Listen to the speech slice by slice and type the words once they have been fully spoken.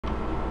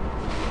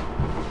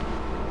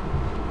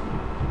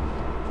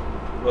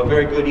Well,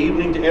 very good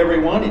evening to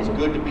everyone. It's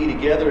good to be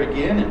together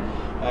again,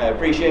 and I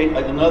appreciate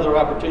another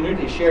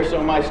opportunity to share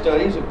some of my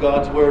studies of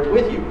God's Word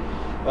with you.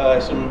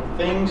 Some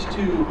things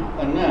to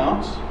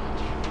announce.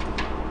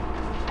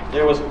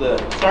 There was the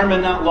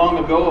sermon not long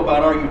ago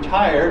about are you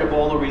tired of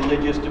all the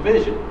religious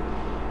division?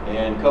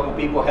 And a couple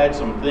people had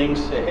some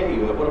things say, hey,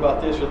 what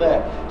about this or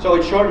that? So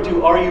it's shortened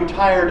to, are you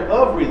tired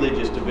of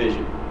religious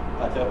division?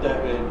 I thought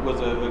that was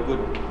a good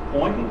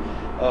point.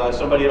 And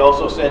somebody had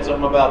also said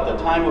something about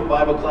the time of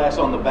Bible class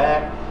on the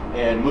back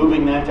and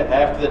moving that to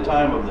after the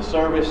time of the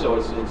service, so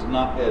it's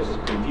not as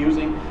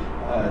confusing.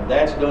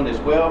 That's done as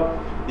well.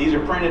 These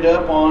are printed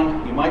up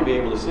on, you might be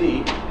able to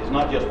see, it's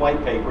not just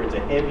white paper, it's a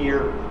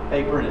heavier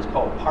paper and it's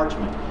called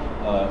parchment.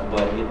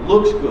 But it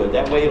looks good.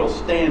 That way it'll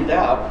stand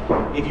out.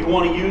 If you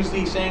want to use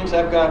these things,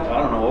 I've got,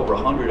 I don't know, over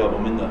 100 of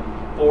them in the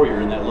foyer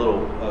in that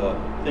little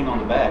thing on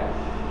the back.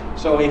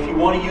 So if you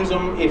want to use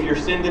them, if you're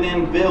sending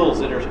in bills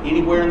that are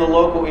anywhere in the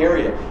local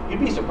area, you'd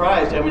be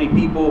surprised how many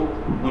people,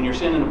 when you're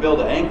sending a bill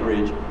to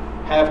Anchorage,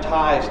 have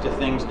ties to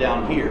things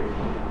down here.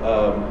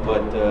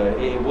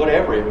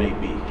 Whatever it may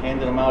be,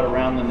 handing them out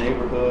around the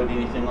neighborhood,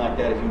 anything like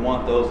that, if you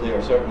want those, they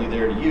are certainly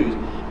there to use.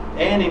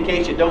 And in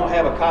case you don't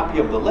have a copy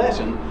of the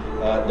lesson,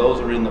 those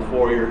are in the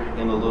foyer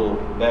in a little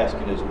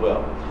basket as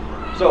well.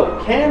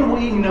 So, can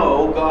we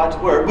know God's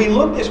Word? We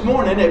looked this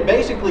morning at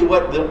basically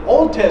what the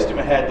Old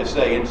Testament had to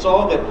say and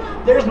saw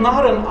that there's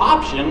not an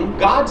option.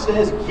 God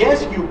says,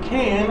 yes, you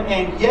can,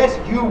 and yes,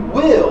 you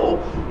will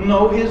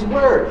know His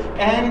Word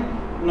and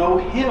know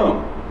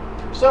Him.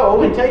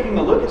 So, in taking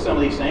a look at some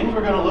of these things,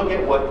 we're going to look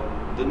at what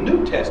the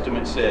New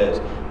Testament says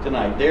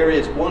tonight. There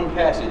is one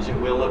passage that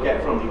we'll look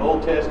at from the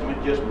Old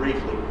Testament just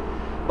briefly.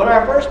 But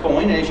our first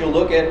point, as you'll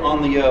look at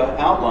on the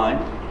outline,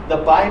 the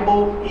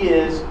Bible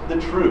is the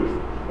truth.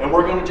 And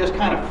we're going to just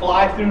kind of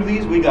fly through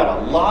these. We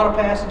got a lot of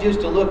passages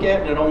to look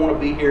at, and I don't want to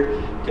be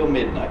here till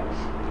midnight.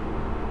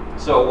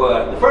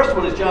 So the first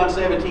one is John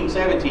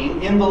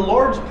 17:17. In the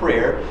Lord's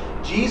Prayer,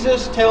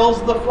 Jesus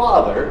tells the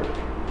Father,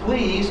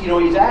 please,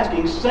 he's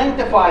asking,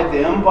 sanctify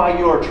them by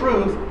your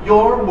truth.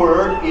 Your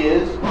word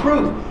is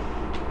truth.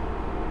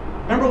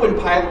 Remember when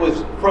Pilate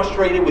was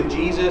frustrated with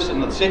Jesus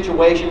and the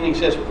situation, and he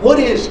says, what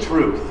is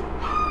truth?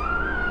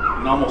 You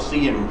can almost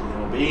see him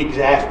be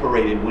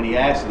exasperated when he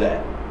asks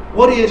that.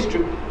 What is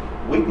truth?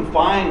 We can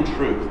find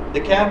truth.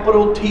 The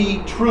capital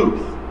T,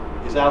 truth,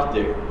 is out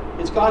there.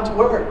 It's God's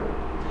Word.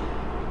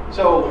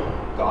 So,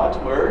 God's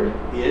Word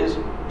is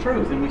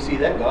truth. And we see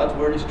that God's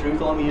Word is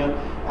truth on the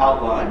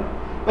outline.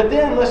 But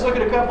then let's look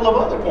at a couple of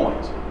other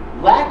points.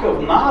 Lack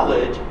of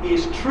knowledge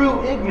is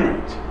true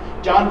ignorance.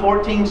 John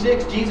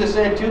 14:6, Jesus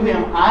said to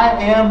him, I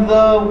am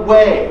the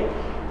way,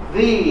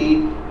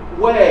 the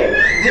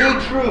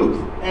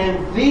truth,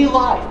 and the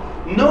life.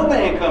 No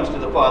man comes to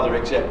the Father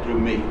except through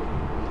me.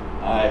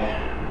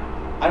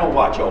 I don't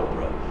watch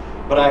Oprah,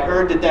 but I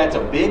heard that that's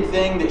a big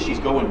thing that she's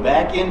going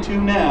back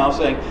into now,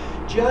 saying,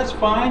 just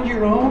find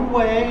your own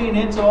way and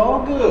it's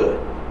all good.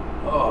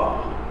 Oh,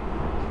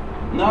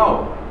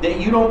 no, that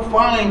you don't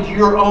find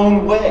your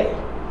own way.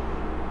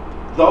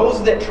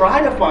 Those that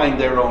try to find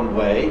their own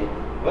way,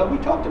 well, we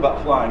talked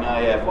about flying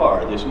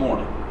IFR this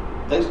morning.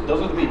 Those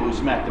are the people who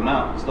smack the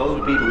mountains. Those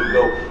are the people who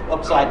go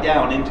upside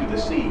down into the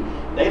sea.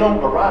 They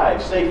don't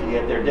arrive safely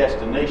at their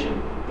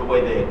destination the way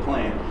they had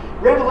planned.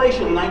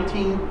 Revelation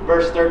 19,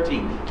 verse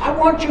 13. I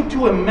want you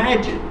to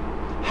imagine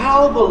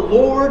how the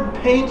Lord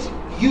paints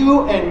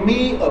you and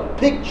me a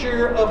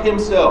picture of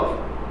Himself.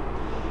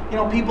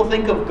 People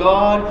think of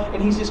God,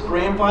 and He's this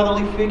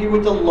grandfatherly figure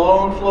with the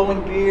long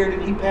flowing beard,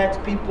 and He pats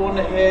people on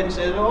the head and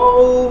says,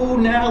 oh,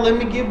 now let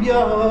me give you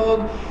a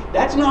hug.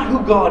 That's not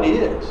who God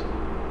is.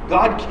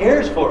 God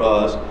cares for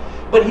us,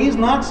 but He's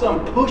not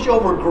some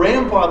pushover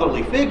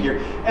grandfatherly figure.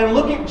 And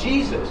look at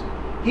Jesus.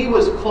 He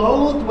was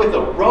clothed with a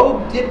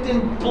robe dipped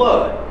in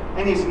blood,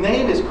 and His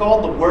name is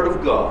called the Word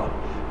of God.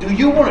 Do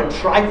you want to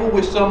trifle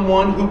with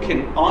someone who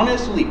can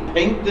honestly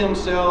paint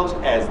themselves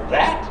as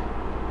that?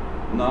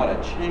 Not a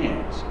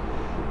chance.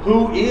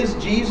 Who is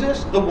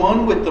Jesus? The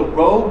one with the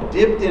robe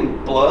dipped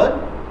in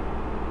blood?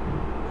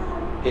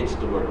 It's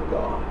the Word of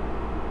God.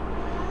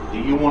 Do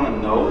you want to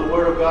know the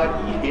Word of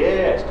God?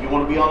 Yes. Do you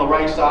want to be on the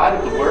right side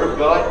of the Word of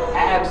God?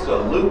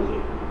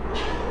 Absolutely.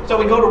 So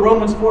we go to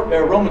Romans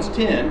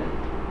 10.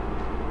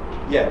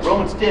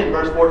 Romans 10,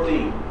 verse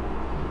 14.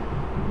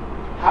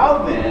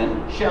 How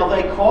then shall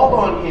they call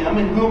on Him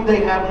in whom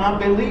they have not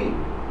believed?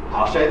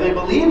 How shall they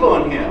believe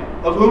on Him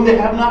of whom they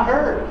have not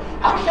heard?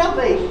 How shall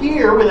they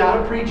hear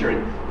without a preacher?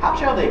 And how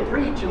shall they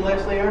preach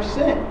unless they are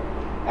sent?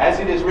 As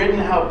it is written,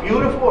 how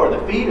beautiful are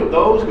the feet of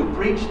those who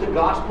preach the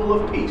gospel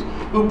of peace,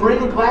 who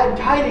bring glad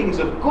tidings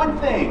of good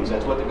things.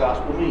 That's what the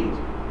gospel means,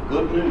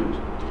 good news.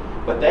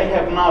 But they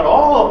have not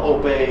all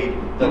obeyed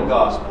the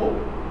gospel.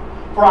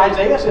 For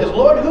Isaiah says,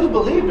 Lord, who's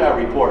believed our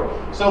report?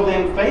 So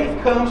then faith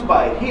comes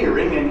by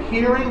hearing, and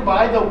hearing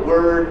by the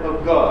Word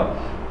of God.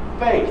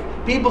 Faith.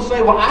 People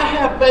say, well, I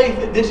have faith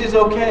that this is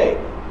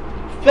okay.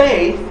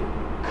 Faith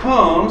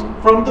comes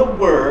from the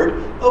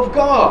Word of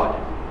God.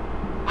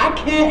 I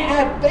can't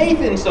have faith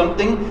in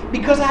something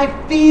because I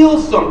feel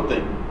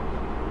something.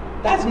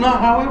 That's not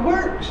how it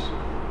works.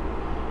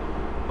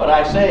 But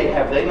I say,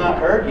 have they not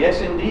heard? Yes,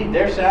 indeed.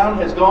 Their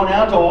sound has gone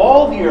out to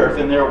all the earth,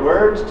 and their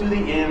words to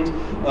the ends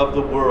of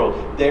the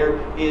world. There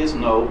is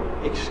no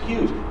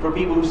excuse for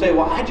people who say,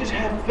 well, I just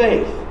have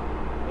faith,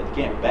 but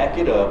they can't back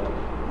it up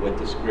with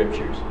the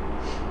Scriptures.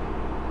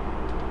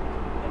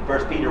 In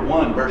 1 Peter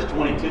 1, verse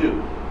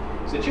 22,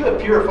 it says, you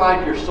have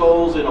purified your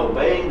souls in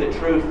obeying the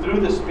truth through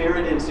the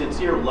Spirit and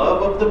sincere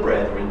love of the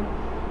brethren.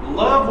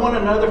 Love one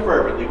another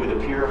fervently with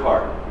a pure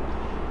heart.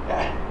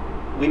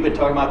 We've been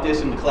talking about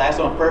this in the class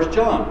on 1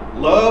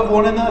 John. Love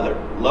one another.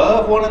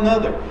 Love one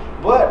another.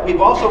 But we've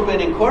also been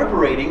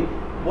incorporating,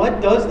 what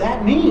does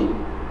that mean?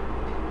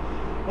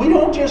 We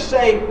don't just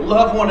say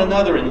love one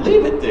another and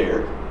leave it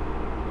there.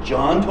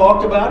 John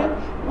talked about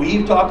it.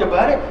 We've talked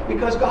about it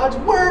because God's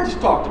Word's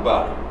talked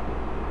about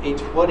it.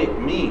 It's what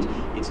it means.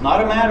 It's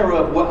not a matter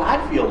of what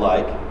I feel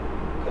like,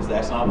 because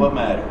that's not what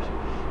matters.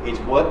 It's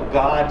what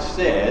God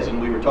says, and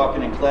we were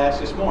talking in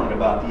class this morning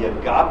about the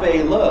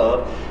agape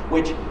love,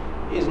 which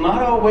is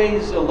not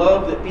always a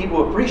love that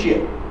people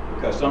appreciate,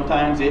 because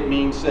sometimes it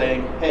means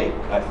saying, hey,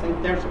 I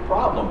think there's a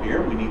problem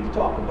here, we need to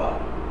talk about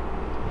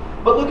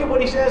it. But look at what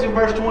he says in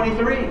verse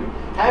 23.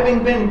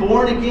 Having been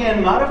born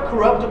again, not of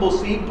corruptible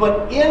seed,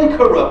 but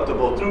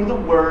incorruptible through the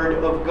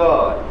word of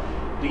God.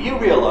 Do you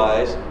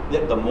realize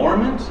that the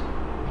Mormons,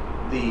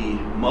 the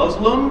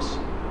Muslims,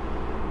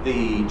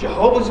 the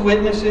Jehovah's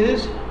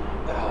Witnesses,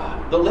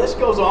 the list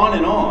goes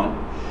on,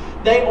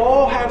 they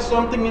all have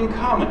something in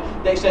common.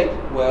 They say,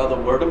 well, the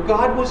Word of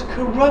God was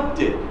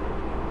corrupted.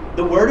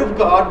 The Word of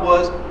God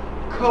was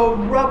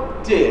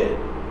corrupted.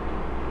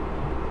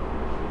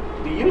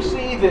 Do you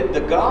see that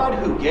the God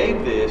who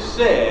gave this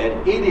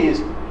said it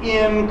is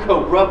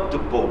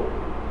incorruptible?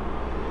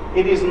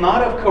 It is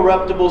not of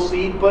corruptible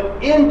seed,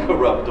 but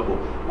incorruptible.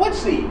 What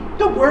seed?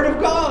 The Word of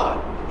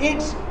God.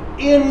 It's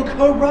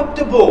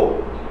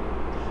incorruptible.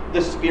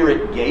 The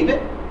Spirit gave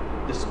it.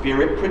 The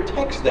Spirit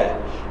protects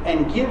that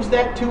and gives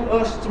that to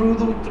us through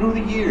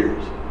the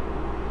years.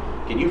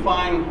 Can you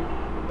find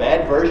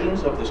bad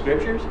versions of the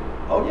Scriptures?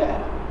 Oh yeah.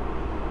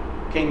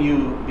 Can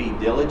you be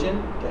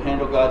diligent to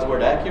handle God's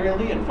Word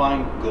accurately and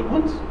find good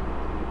ones?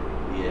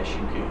 Yes,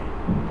 you can.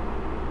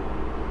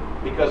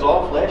 Because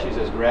all flesh is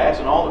as grass,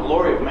 and all the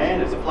glory of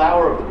man is the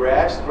flower of the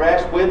grass. The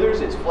grass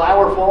withers, its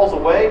flower falls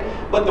away,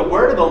 but the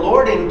word of the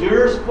Lord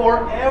endures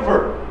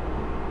forever.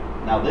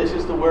 Now this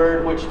is the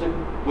word which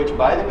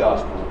by the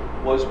gospel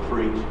was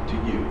preached to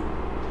you.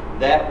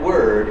 That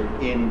word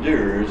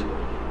endures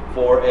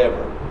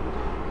forever.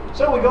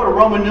 So we go to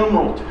Roman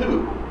numeral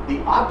 2.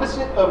 The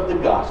opposite of the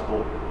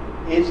gospel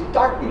is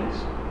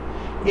darkness.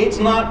 It's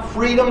not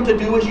freedom to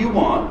do as you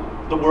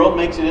want. The world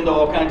makes it into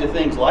all kinds of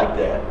things like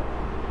that.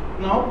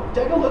 No,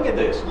 take a look at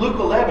this. Luke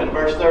 11,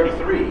 verse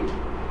 33.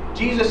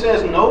 Jesus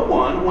says, no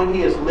one, when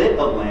he has lit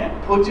a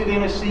lamp, puts it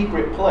in a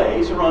secret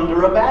place or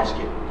under a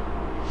basket,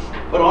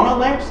 but on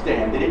a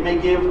lampstand, that it may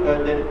give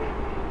that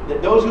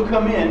those who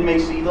come in may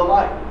see the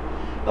light.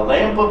 The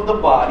lamp of the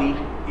body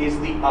is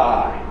the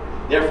eye.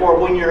 Therefore,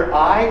 when your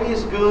eye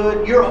is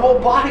good, your whole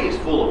body is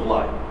full of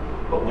light.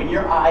 But when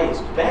your eye is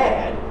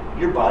bad,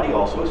 your body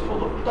also is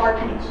full of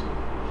darkness.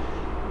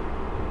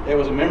 There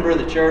was a member of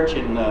the church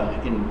in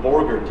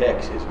Borger,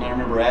 Texas, and I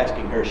remember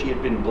asking her, she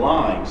had been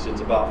blind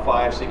since about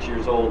 5-6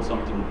 years old,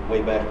 something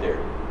way back there.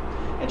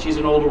 And she's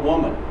an older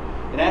woman.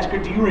 And asked her,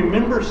 do you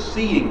remember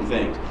seeing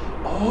things?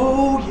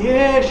 Oh,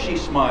 yes, she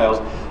smiles.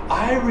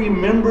 I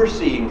remember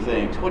seeing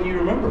things. What do you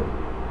remember?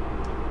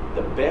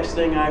 The best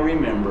thing I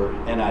remember,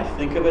 and I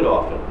think of it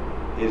often,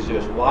 is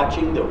just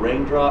watching the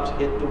raindrops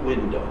hit the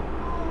window.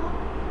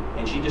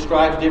 And she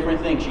describes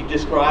different things. She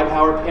described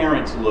how her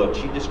parents looked.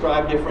 She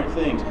described different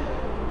things.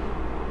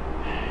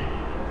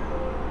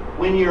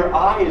 When your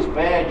eye is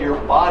bad, your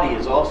body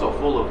is also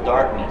full of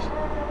darkness.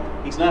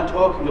 He's not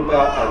talking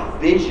about our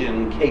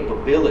vision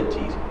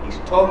capabilities. He's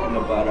talking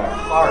about our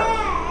heart.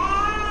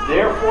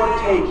 Therefore,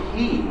 take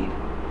heed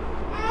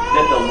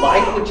that the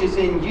light which is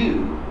in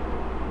you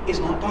is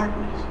not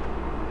darkness.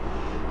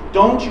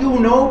 Don't you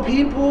know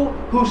people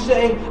who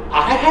say,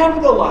 I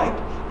have the light,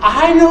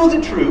 I know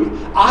the truth,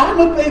 I'm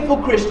a faithful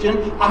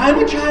Christian, I'm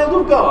a child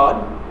of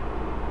God,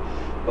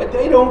 but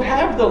they don't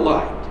have the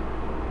light.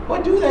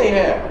 What do they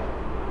have?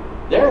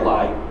 Their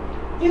light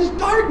is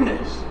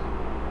darkness.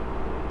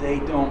 They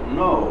don't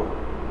know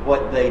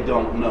what they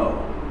don't know.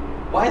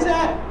 Why is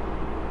that?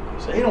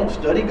 Because they don't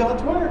study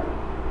God's Word.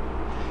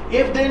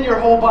 If then your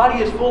whole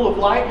body is full of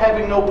light,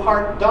 having no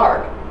part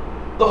dark,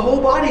 the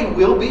whole body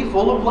will be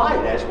full of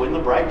light, as when the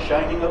bright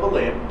shining of a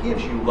lamp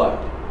gives you light.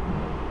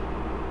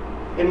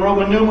 In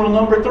Roman numeral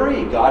number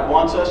 3, God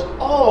wants us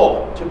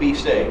all to be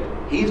saved.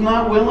 He's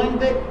not willing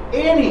that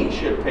any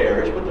should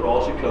perish, but that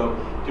all should come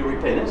to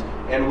repentance.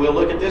 And we'll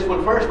look at this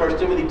one first, 1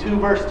 Timothy 2,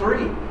 verse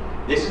 3.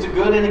 This is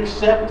good and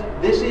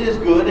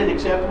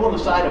acceptable in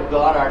the sight of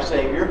God our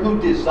Savior, who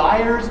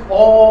desires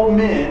all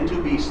men to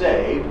be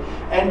saved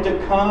and to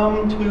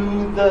come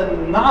to the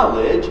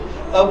knowledge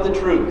of the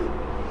truth.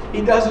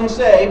 He doesn't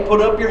say,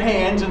 put up your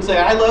hands and say,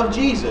 I love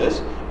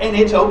Jesus, and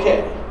it's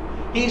okay.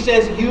 He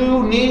says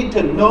you need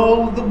to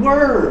know the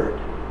Word.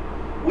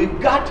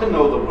 We've got to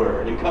know the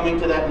Word, and coming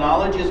to that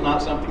knowledge is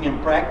not something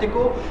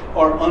impractical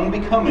or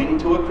unbecoming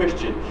to a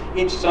Christian.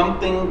 It's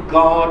something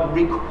God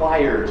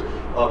requires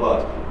of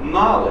us.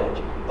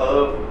 Knowledge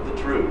of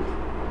the truth.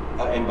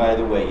 And by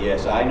the way,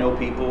 yes, I know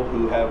people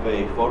who have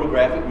a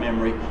photographic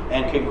memory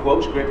and can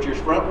quote scriptures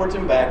frontwards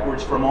and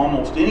backwards from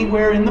almost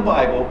anywhere in the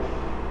Bible.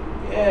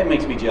 Yeah, it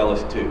makes me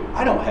jealous too.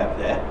 I don't have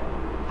that.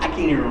 I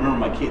can't even remember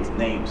my kids'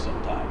 names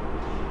sometimes.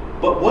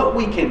 But what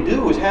we can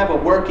do is have a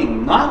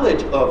working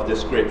knowledge of the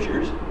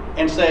scriptures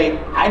and say,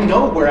 I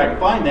know where I can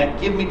find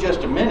that. Give me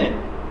just a minute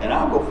and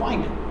I'll go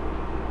find it.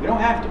 We don't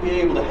have to be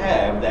able to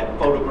have that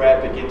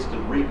photographic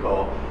instant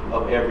recall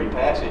of every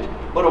passage,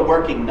 but a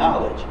working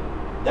knowledge.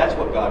 That's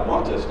what God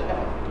wants us to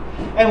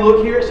have. And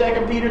look here at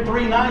 2 Peter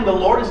 3:9. The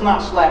Lord is not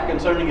slack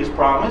concerning his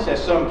promise, as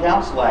some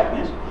count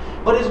slackness,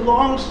 but is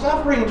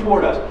long-suffering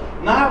toward us,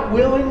 not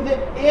willing that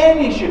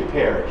any should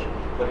perish,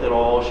 but that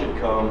all should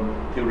come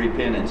to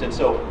repentance. And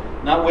so,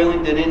 not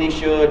willing that any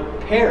should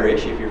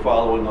perish, if you're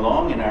following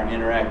along in our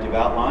interactive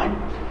outline.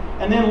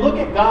 And then look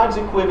at God's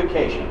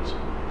equivocations.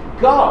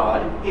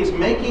 God is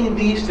making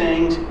these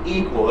things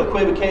equal.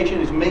 Equivocation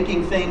is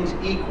making things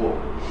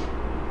equal.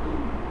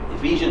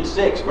 Ephesians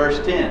 6,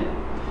 verse 10.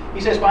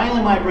 He says,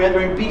 finally, my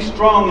brethren, be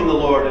strong in the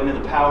Lord and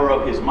in the power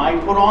of his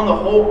might. Put on the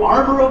whole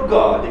armor of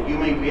God, that you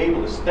may be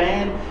able to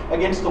stand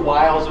against the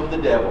wiles of the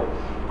devil.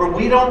 For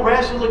we don't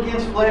wrestle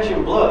against flesh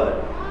and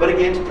blood, but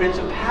against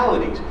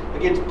principalities,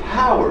 against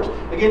powers,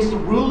 against the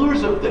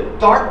rulers of the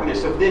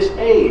darkness of this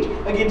age,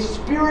 against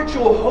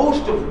spiritual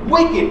hosts of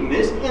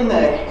wickedness in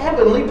the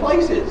heavenly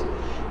places.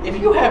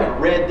 If you haven't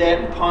read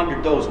that and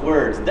pondered those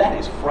words, that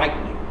is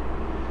frightening.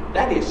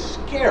 That is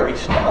scary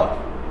stuff.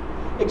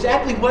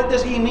 Exactly what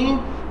does he mean?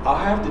 I'll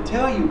have to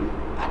tell you,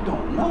 I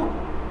don't know.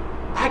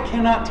 I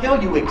cannot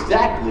tell you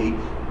exactly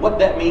what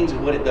that means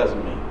and what it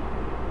doesn't mean.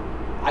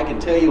 I can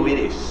tell you it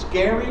is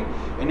scary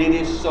and it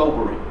is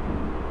sobering.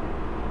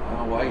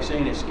 Why are you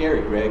saying it's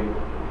scary, Greg?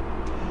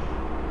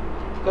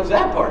 Because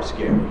that part's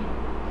scary.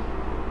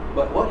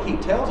 But what he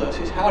tells us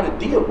is how to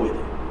deal with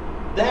it.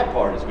 That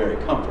part is very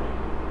comforting.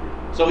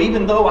 So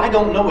even though I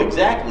don't know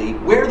exactly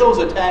where those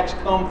attacks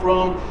come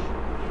from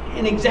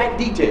in exact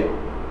detail,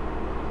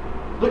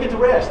 look at the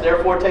rest.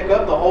 Therefore take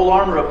up the whole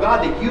armor of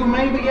God, that you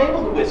may be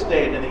able to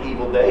withstand in the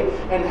evil day,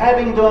 and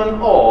having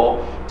done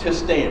all, to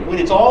stand. When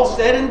it's all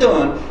said and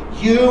done,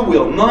 you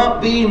will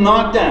not be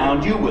knocked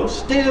down. You will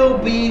still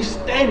be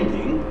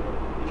standing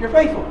if you're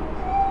faithful.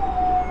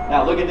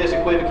 Now look at this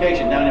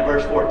equivocation down in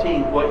verse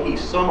 14. What he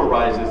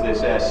summarizes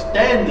this as: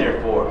 stand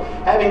therefore,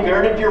 having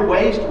girded your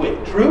waist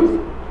with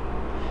truth,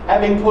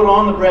 having put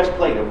on the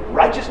breastplate of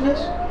righteousness,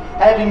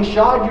 having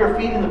shod your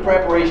feet in the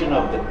preparation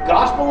of the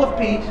gospel of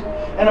peace,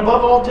 and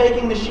above all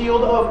taking the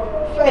shield of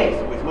faith,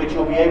 with which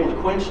you'll be able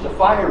to quench the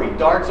fiery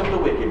darts of the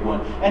wicked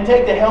one, and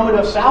take the helmet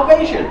of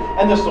salvation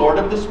and the sword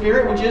of the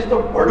Spirit, which is the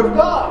Word of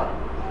God.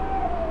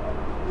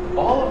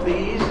 All of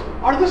these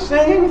are the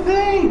same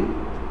thing.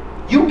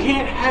 You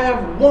can't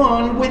have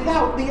one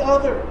without the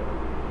other.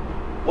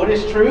 What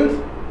is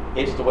truth?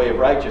 It's the way of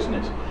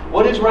righteousness.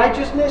 What is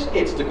righteousness?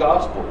 It's the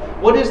gospel.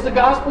 What is the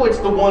gospel? It's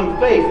the one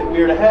faith that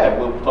we are to have.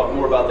 We'll talk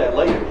more about that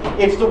later.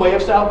 It's the way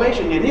of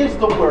salvation. It is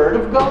the Word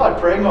of God,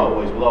 praying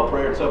always with all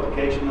prayer and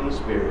supplication in the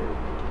Spirit.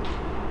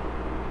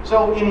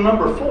 So in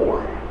number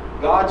 4,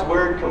 God's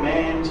Word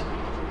commands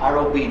our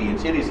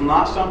obedience. It is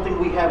not something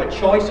we have a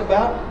choice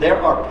about.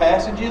 There are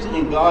passages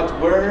in God's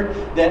Word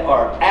that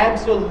are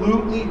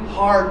absolutely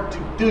hard to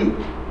do.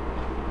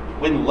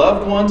 When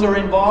loved ones are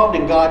involved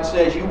and God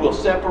says you will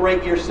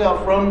separate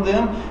yourself from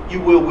them, you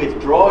will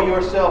withdraw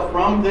yourself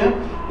from them,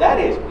 that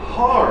is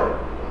hard.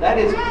 That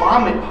is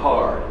vomit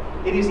hard.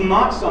 It is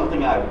not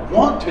something I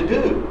want to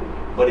do,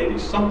 but it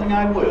is something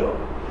I will.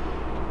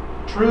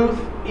 Truth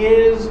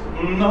is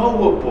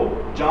knowable.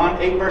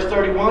 John 8 verse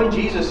 31,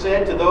 Jesus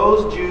said to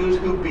those Jews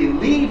who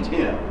believed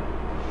him,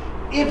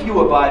 if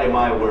you abide in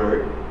my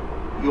word,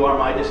 you are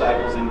my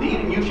disciples indeed,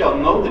 and you shall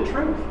know the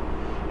truth,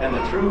 and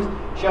the truth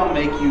shall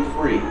make you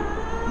free.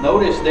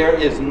 Notice there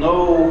is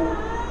no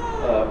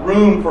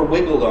room for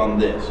wiggle on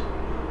this.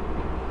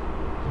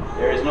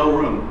 There is no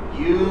room.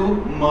 You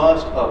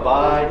must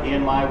abide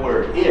in my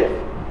word. If,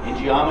 in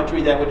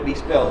geometry, that would be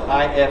spelled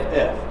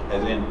I-F-F,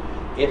 as in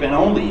if and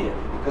only if,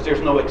 because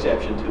there's no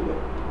exception to it.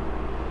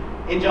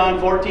 In John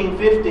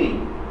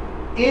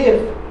 14:15,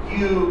 if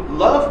you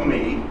love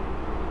me,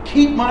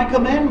 keep my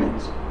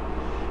commandments.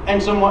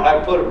 And someone,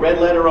 I put a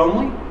red letter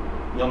only.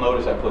 You'll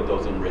notice I put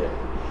those in red.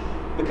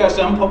 Because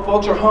some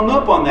folks are hung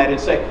up on that and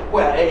say,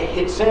 well,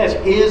 it says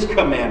his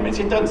commandments.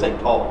 It doesn't say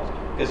Paul's.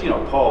 Because,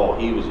 Paul,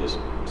 he was just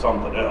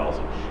something else.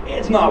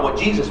 It's not what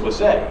Jesus was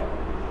saying.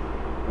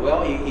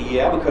 Well,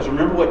 yeah, because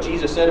remember what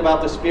Jesus said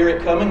about the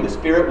Spirit coming? The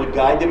Spirit would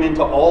guide them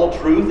into all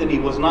truth, and he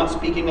was not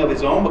speaking of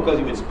his own, because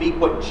he would speak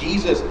what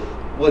Jesus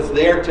was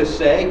there to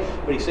say.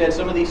 But he said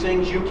some of these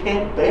things you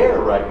can't bear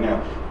right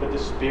now. But the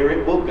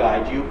Spirit will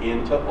guide you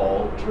into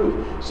all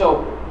truth.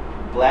 So,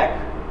 black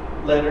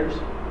letters,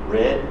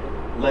 red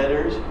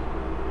letters,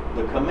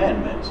 the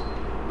commandments,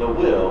 the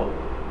will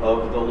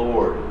of the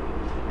Lord.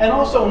 And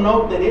also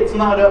note that it's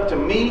not up to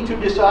me to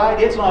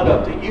decide, it's not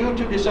up to you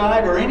to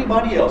decide, or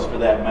anybody else for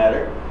that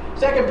matter.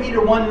 2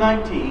 Peter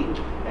 1:19,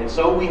 and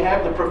so we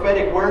have the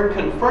prophetic word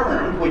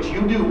confirmed, which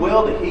you do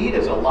well to heed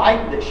as a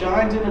light that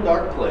shines in a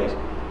dark place,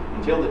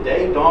 until the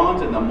day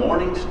dawns and the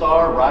morning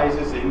star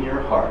rises in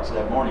your hearts.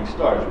 That morning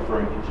star is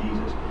referring to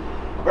Jesus.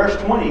 Verse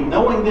 20,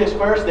 knowing this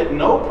first, that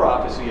no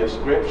prophecy of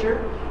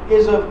Scripture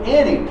is of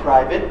any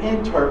private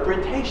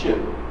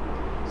interpretation.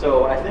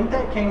 So I think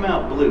that came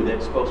out blue.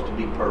 That's supposed to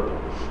be purple,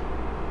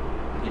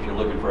 if you're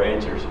looking for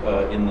answers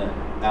in the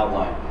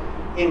outline.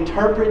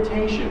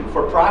 Interpretation.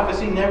 For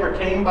prophecy never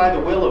came by the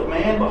will of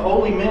man, but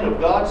holy men of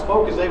God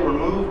spoke as they were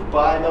moved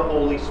by the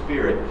Holy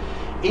Spirit.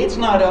 It's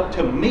not up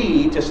to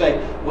me to say,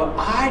 well,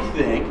 I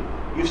think.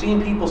 You've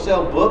seen people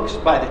sell books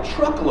by the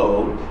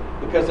truckload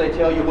because they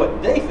tell you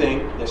what they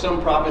think that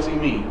some prophecy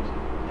means.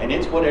 And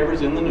it's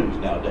whatever's in the news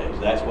nowadays.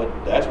 That's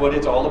what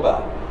it's all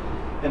about.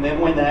 And then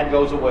when that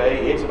goes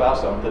away, it's about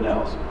something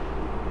else.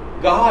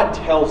 God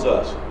tells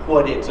us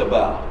what it's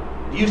about.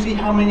 Do you see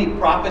how many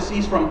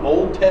prophecies from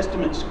Old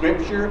Testament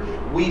Scripture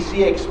we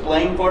see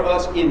explained for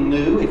us in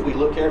New, if we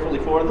look carefully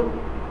for them?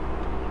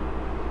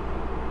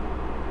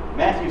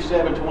 Matthew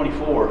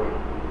 7:24.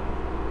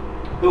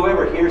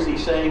 Whoever hears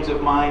these sayings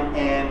of mine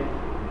and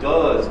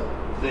does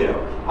them.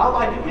 I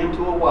liken him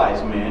to a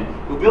wise man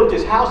who built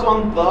his house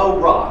on the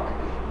rock.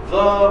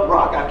 The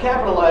rock. I've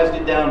capitalized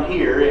it down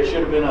here. It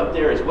should have been up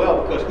there as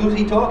well, because who's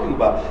he talking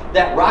about?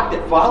 That rock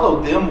that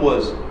followed them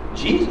was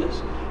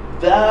Jesus.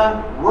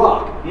 The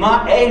rock.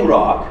 Not a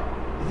rock.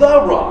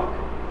 The rock.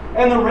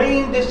 And the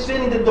rain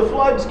descended, the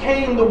floods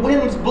came, the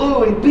winds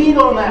blew and beat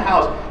on that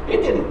house.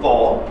 It didn't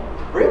fall,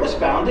 for it was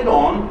founded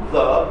on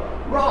the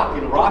rock.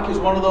 And rock is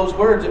one of those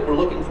words that we're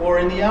looking for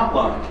in the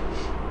outline.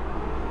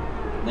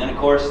 And then, of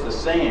course, the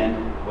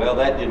sand, well,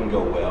 that didn't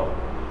go well.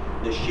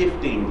 The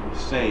shifting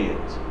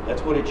sands.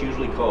 That's what it's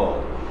usually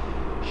called.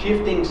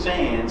 Shifting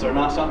sands are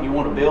not something you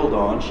want to build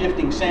on.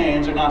 Shifting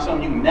sands are not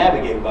something you can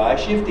navigate by.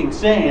 Shifting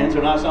sands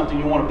are not something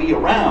you want to be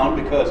around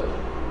because,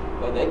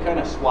 well, they kind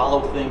of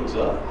swallow things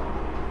up.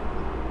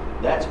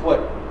 That's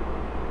what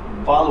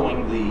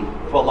following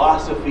the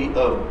philosophy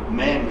of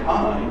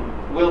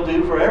mankind will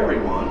do for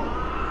everyone,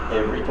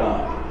 every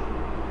time.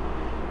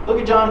 Look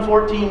at John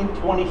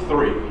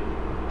 14:23.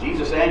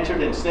 Jesus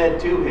answered and said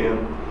to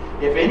him,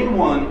 if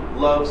anyone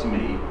loves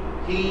me,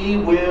 he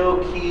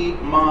will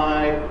keep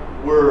my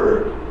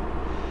word.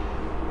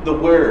 The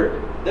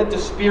word that the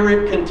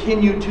Spirit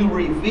continued to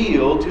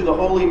reveal to the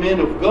holy men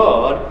of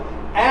God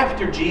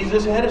after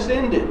Jesus had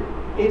ascended.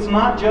 It's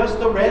not just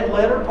the red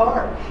letter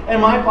part.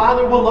 And my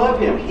Father will love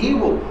him.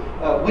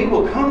 We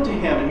will come to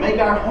him and make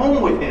our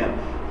home with him.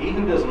 He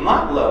who does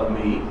not love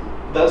me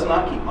does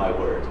not keep my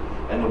words.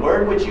 And the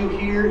word which you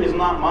hear is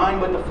not mine,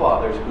 but the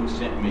Father's who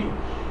sent me.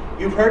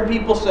 You've heard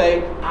people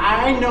say,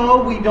 I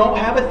know we don't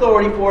have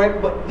authority for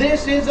it, but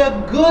this is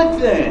a good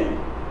thing.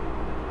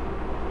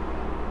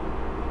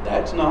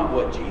 That's not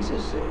what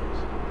Jesus says.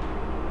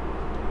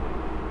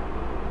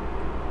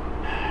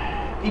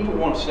 People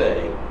want to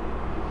say,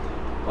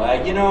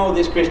 well, you know,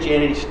 this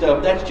Christianity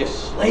stuff, that's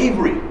just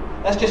slavery.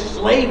 That's just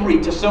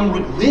slavery to some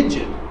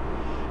religion.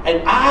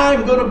 And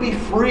I'm going to be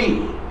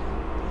free.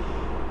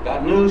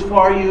 Got news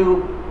for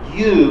you.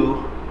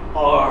 You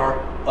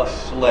are a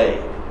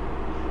slave.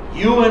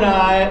 You and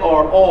I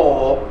are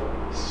all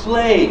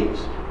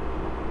slaves.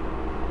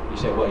 You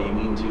say, what, you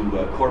mean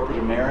to corporate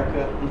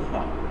America?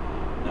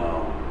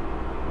 No.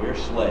 We're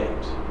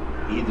slaves,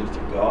 either to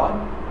God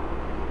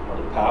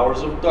or the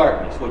powers of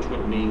darkness, which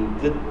would mean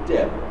the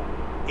devil.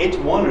 It's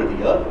one or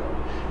the other.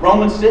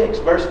 Romans 6,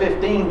 verse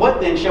 15, what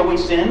then, shall we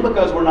sin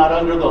because we're not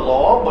under the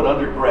law, but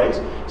under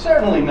grace?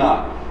 Certainly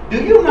not.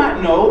 Do you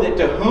not know that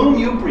to whom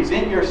you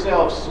present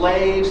yourselves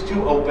slaves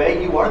to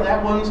obey, you are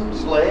that one's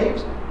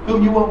slaves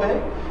whom you obey?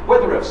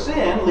 Whether of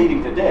sin,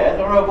 leading to death,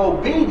 or of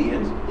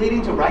obedience,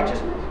 leading to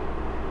righteousness?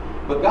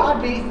 But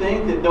God be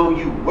think that though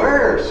you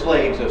were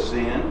slaves of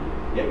sin,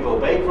 yet you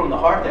obeyed from the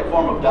heart that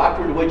form of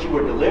doctrine to which you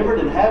were delivered,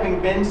 and having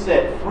been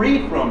set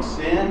free from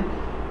sin,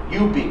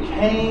 you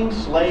became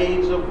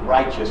slaves of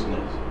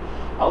righteousness.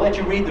 I'll let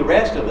you read the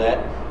rest of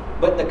that,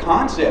 but the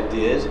concept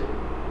is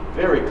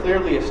very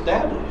clearly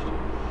established.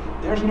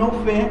 There's no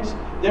fence,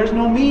 there's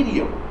no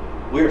medium.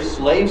 We're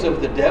slaves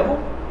of the devil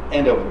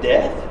and of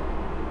death,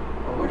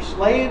 or we're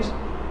slaves,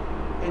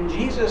 and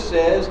Jesus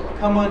says,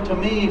 come unto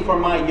me, for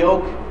my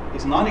yoke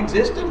is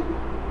non-existent.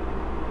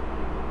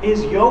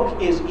 His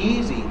yoke is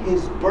easy,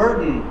 his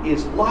burden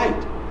is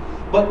light.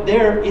 But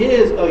there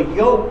is a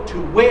yoke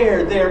to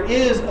wear, there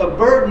is a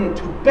burden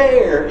to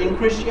bear in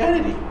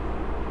Christianity.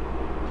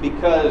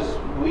 Because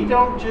we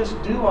don't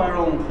just do our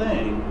own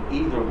thing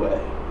either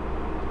way.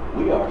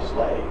 We are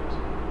slaves.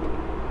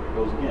 Here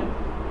goes again.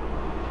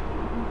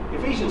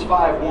 Ephesians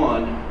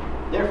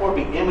 5:1, therefore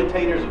be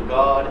imitators of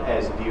God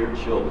as dear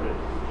children.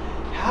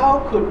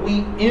 How could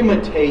we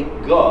imitate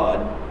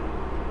God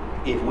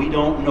if we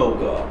don't know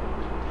God?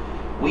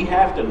 We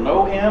have to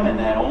know him, and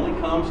that only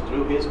comes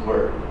through his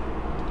word.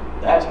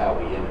 That's how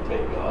we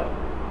imitate God.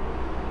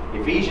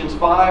 Ephesians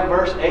 5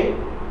 verse 8,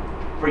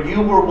 for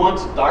you were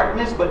once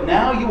darkness, but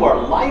now you are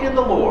light in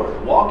the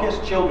Lord. Walk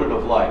as children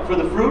of light. For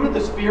the fruit of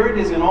the Spirit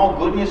is in all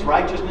goodness,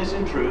 righteousness,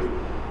 and truth.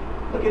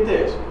 Look at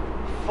this.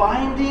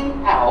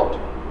 Finding out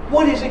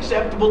what is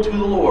acceptable to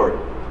the Lord.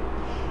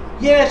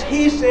 Yes,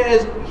 he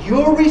says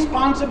your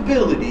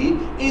responsibility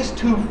is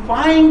to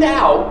find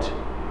out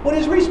what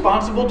is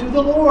responsible to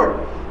the Lord.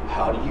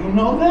 How do you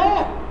know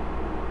that?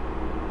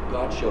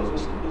 God shows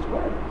us in his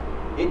word.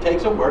 It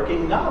takes a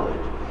working knowledge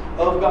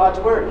of God's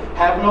word.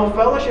 Have no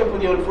fellowship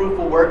with the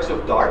unfruitful works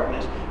of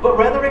darkness, but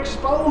rather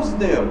expose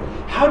them.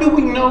 How do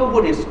we know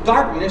what is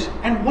darkness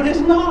and what is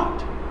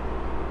not?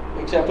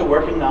 Except a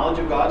working knowledge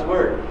of God's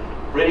word.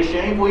 For it is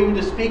shameful even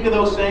to speak of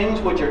those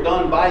things which are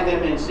done by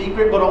them in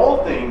secret, but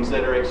all things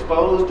that are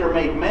exposed are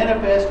made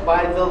manifest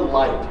by the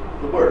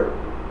light, the word.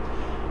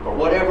 For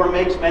whatever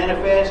makes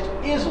manifest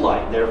is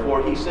light.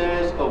 Therefore he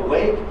says,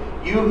 awake,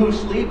 you who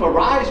sleep,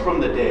 arise from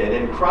the dead,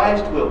 and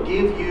Christ will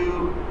give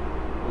you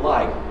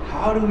light.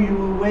 How do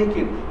you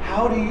awaken?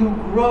 How do you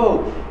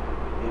grow?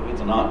 If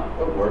it's not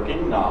a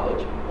working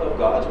knowledge of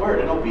God's word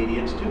and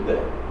obedience to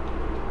that.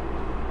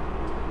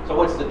 So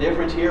what's the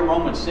difference here?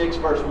 Romans 6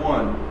 verse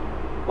 1.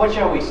 What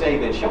shall we say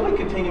then? Shall we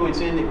continue in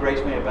sin that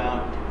grace may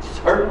abound?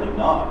 Certainly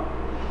not.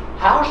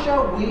 How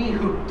shall we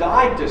who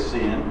died to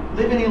sin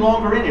live any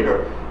longer in it?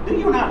 Or do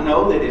you not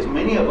know that as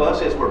many of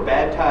us as were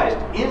baptized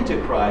into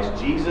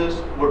Christ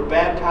Jesus were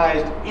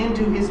baptized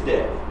into his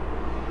death?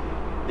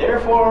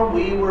 Therefore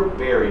we were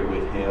buried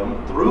with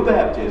him through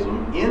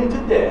baptism into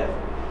death,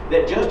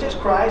 that just as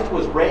Christ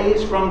was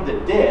raised from the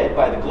dead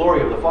by the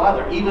glory of the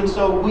Father, even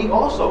so we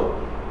also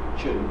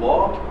should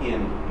walk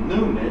in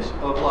newness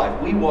of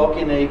life. We walk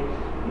in a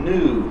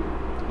new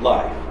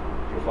life.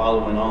 If you're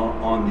following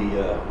on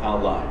the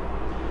outline.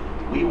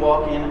 We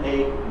walk in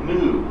a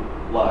new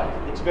life.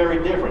 It's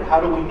very different. How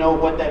do we know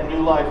what that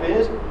new life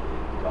is?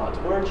 God's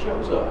word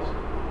shows us.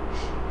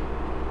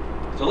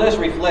 So let's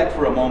reflect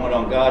for a moment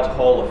on God's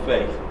hall of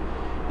faith.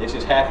 This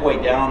is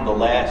halfway down the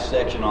last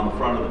section on the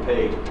front of the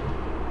page.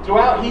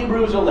 Throughout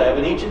Hebrews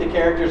 11, each of the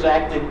characters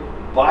acted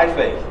by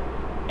faith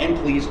and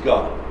pleased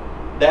God.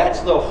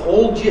 That's the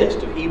whole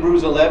gist of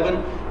Hebrews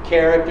 11,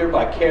 character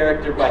by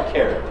character by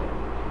character.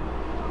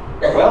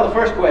 Well, the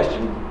first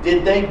question,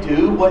 did they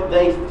do what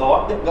they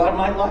thought that God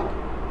might like?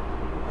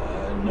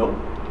 Nope.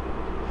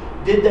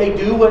 Did they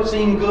do what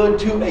seemed good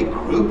to a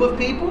group of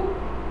people?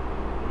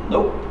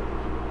 Nope.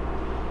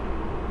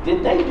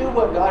 Did they do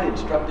what God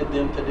instructed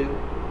them to do?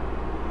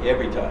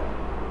 Every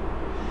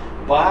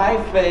time.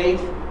 By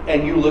faith,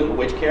 and you look at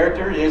which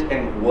character it is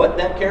and what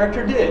that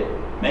character did.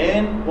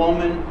 Man,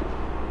 woman,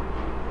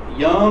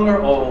 young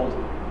or old,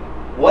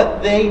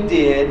 what they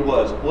did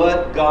was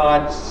what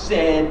God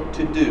said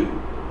to do.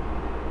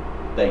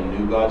 They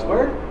knew God's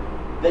word.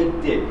 They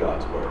did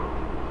God's word.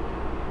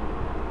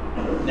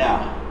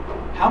 Now,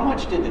 how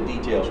much did the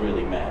details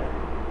really matter?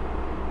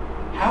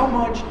 How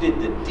much did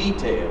the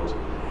details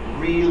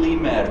really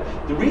matter?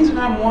 The reason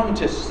I'm wanting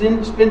to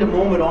spend a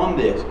moment on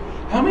this,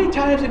 how many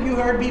times have you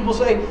heard people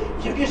say,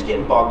 you're just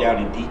getting bogged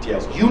down in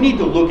details. You need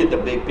to look at the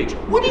big picture.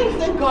 What do you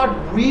think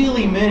God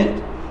really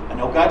meant? I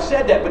know God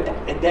said that, but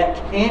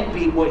that can't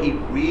be what he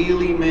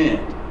really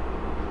meant.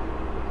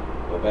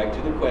 Go back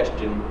to the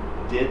question,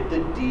 did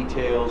the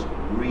details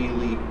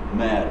really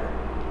matter?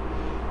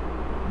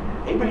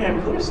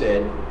 Abraham could have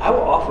said, I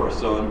will offer a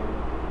son,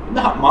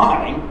 not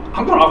mine.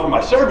 I'm going to offer my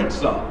servant's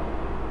son.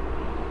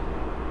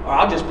 Or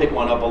I'll just pick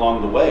one up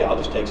along the way. I'll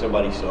just take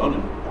somebody's son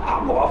and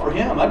I'll go offer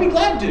him. I'd be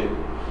glad to.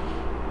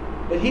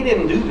 But he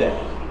didn't do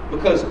that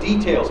because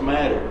details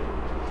matter.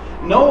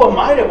 Noah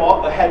might have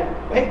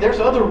had, hey, there's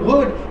other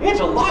wood.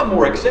 It's a lot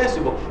more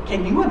accessible.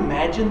 Can you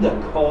imagine the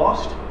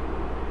cost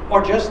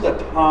or just the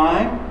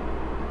time?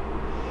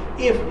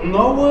 If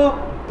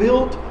Noah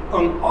built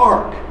an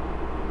ark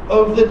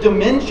of the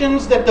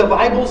dimensions that the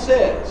Bible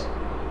says,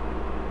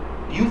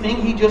 do you think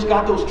he just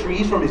got those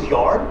trees from his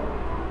yard?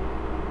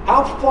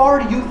 How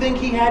far do you think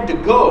he had to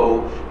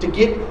go to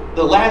get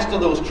the last of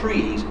those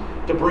trees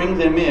to bring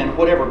them in,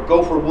 whatever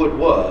gopher wood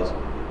was?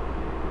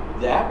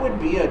 That would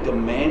be a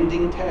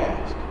demanding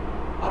task.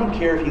 I don't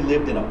care if he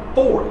lived in a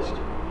forest.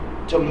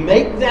 To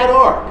make that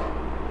ark,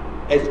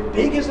 as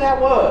big as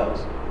that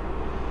was.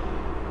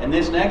 And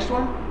this next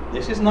one,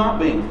 this is not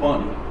being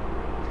funny.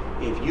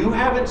 If you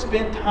haven't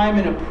spent time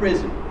in a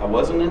prison, I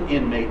wasn't an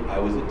inmate, I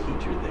was a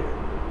teacher there.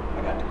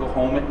 I got to go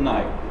home at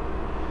night.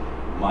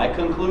 My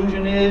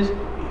conclusion is,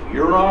 if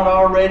you're not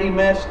already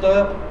messed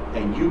up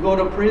and you go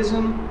to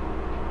prison,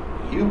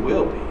 you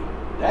will be.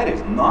 That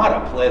is not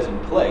a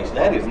pleasant place.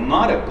 That is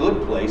not a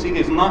good place. It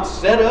is not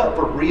set up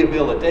for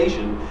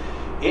rehabilitation.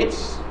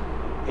 It's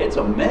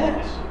a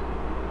mess.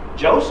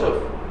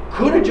 Joseph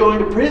could have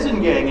joined a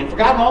prison gang and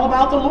forgotten all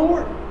about the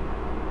Lord.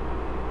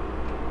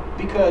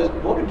 Because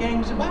what are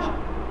gangs about?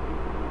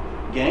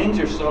 Gangs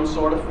are some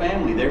sort of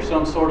family. They're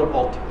some sort of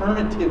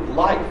alternative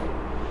life.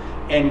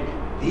 And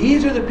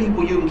these are the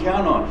people you can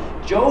count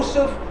on.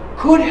 Joseph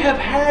could have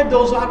had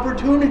those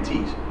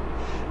opportunities.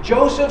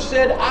 Joseph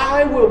said,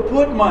 I will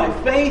put my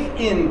faith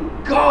in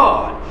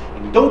God.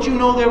 Don't you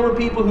know there were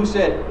people who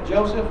said,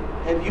 Joseph,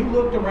 have you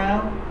looked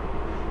around?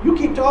 You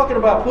keep talking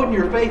about putting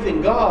your faith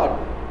in God.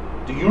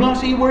 Do you not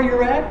see where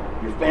you're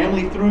at? Your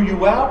family threw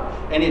you out,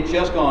 and it's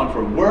just gone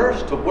from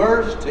worse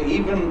to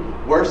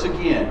even worse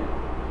again.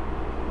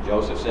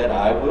 Joseph said,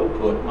 I will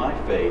put my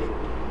faith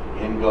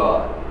in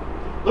God.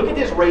 Look at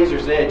this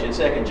razor's edge in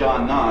 2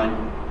 John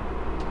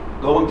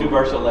 9, going through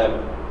verse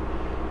 11.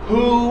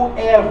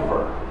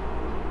 Whoever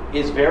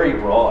is very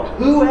broad.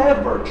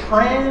 Whoever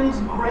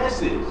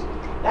transgresses.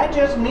 That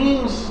just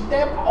means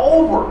step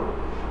over.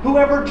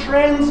 Whoever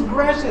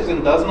transgresses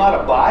and does not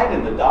abide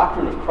in the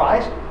doctrine of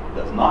Christ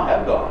does not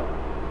have God.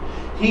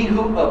 He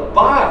who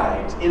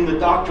abides in the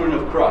doctrine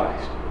of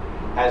Christ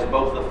has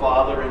both the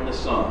Father and the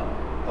Son.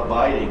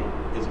 Abiding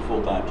is a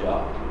full-time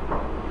job.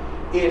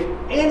 If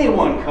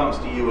anyone comes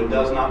to you and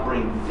does not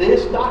bring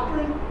this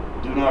doctrine,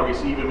 do not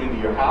receive him into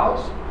your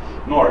house,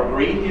 nor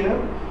greet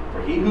him,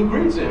 for he who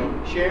greets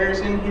him shares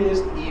in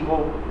his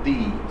evil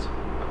deeds.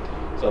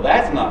 So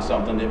that's not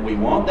something that we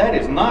want. That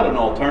is not an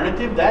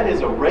alternative. That is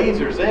a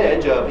razor's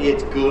edge of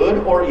it's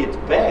good or it's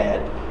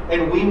bad,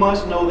 and we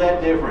must know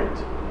that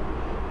difference.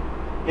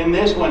 In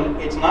this one,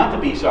 it's not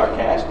to be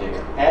sarcastic,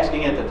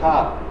 asking at the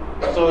top,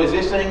 so is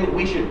this saying that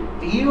we should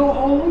feel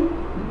holy?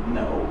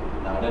 No,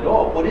 not at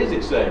all. What does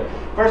it say?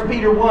 1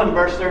 Peter 1,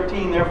 verse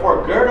 13,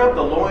 therefore gird up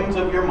the loins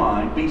of your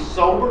mind, be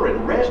sober,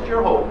 and rest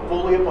your hope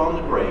fully upon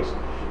the grace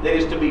that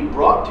is to be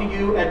brought to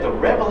you at the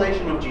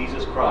revelation of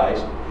Jesus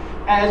Christ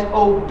as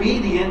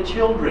obedient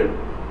children.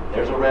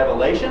 There's a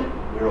revelation,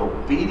 we're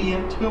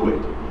obedient to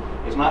it.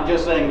 It's not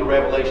just saying the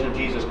revelation of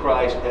Jesus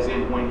Christ as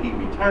in when he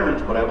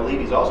returns, but I believe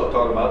he's also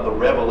talking about the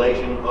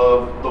revelation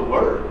of the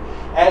Word.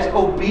 As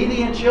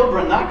obedient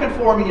children, not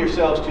conforming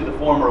yourselves to the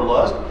former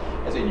lust,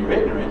 as in your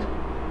ignorance,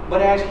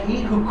 but as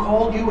he who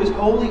called you is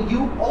holy,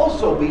 you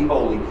also be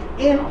holy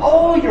in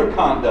all your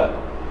conduct.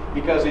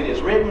 Because it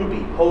is written,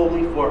 be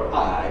holy, for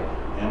I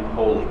am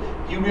holy.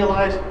 Do you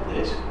realize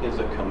this is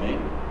a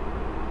command?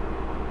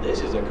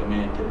 This is a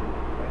command too.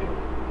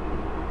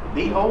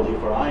 Be holy,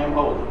 for I am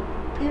holy.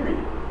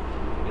 Period.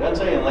 It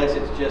doesn't say unless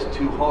it's just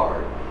too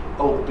hard.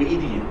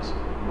 Obedience.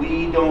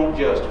 We don't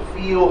just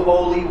feel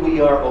holy,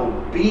 we are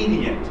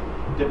obedient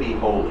to be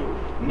holy,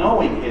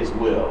 knowing his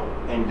will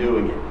and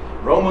doing it.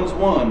 Romans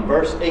 1,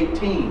 verse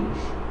 18.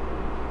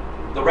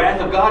 The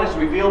wrath of God is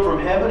revealed from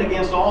heaven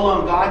against all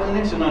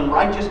ungodliness and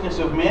unrighteousness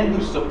of men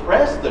who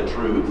suppress the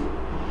truth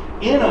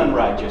in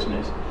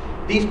unrighteousness.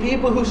 These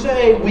people who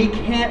say we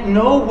can't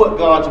know what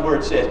God's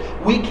Word says.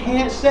 We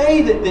can't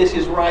say that this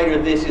is right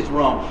or this is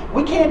wrong.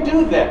 We can't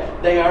do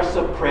that. They are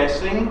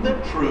suppressing the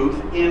truth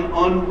in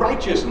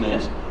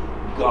unrighteousness.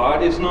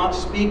 God is not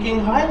speaking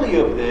highly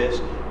of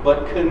this,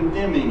 but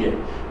condemning it.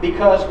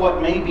 Because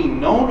what may be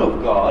known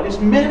of God is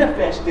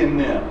manifest in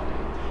them.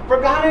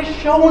 For God has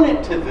shown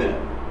it to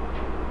them.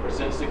 For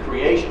since the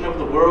creation of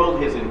the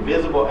world, his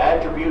invisible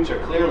attributes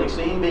are clearly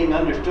seen, being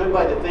understood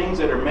by the things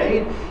that are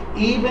made,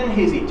 even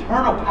his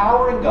eternal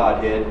power and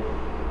Godhead,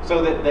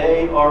 so that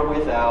they are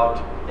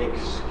without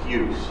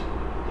excuse.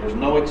 There's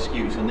no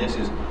excuse. And this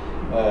is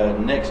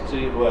next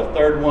to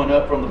third one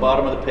up from the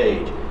bottom of the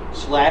page.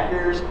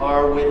 Slackers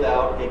are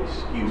without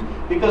excuse.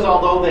 Because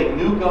although they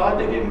knew God,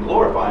 they didn't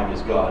glorify him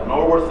as God,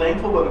 nor were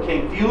thankful, but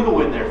became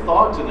futile in their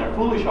thoughts, and their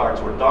foolish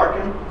hearts were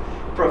darkened.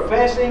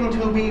 Professing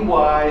to be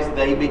wise,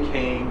 they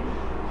became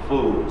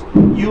fools.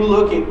 You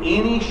look at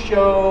any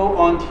show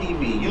on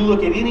TV, you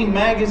look at any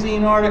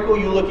magazine article,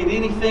 you look at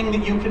anything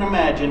that you can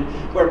imagine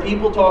where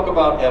people talk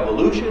about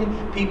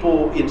evolution,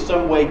 people in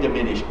some way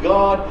diminish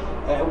God,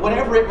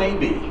 whatever it may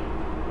be.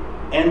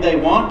 And they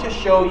want to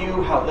show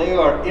you how they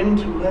are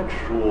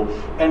intellectual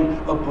and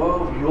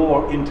above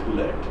your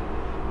intellect.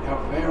 They're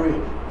very,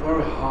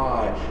 very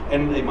high.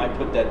 And they might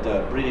put that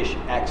British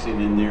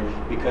accent in there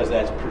because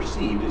that's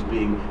perceived as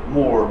being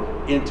more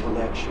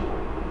intellectual.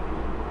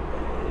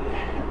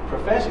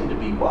 Professing to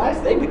be wise,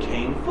 they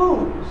became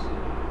fools.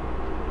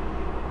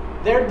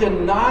 They're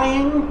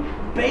denying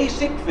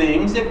basic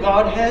things that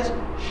God has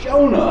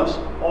shown us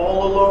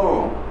all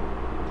along.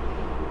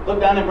 Look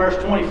down in verse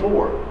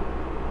 24.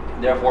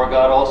 Therefore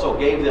God also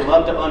gave them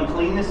up to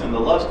uncleanness and the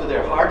lust of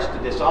their hearts to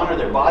dishonor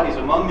their bodies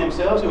among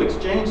themselves, who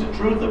exchanged the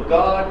truth of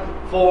God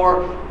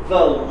for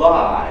the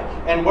lie,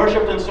 and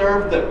worshipped and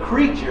served the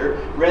creature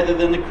rather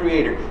than the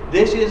Creator.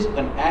 This is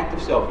an act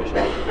of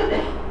selfishness.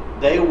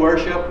 They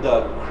worship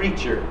the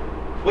creature.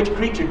 Which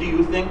creature do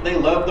you think they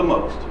love the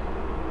most?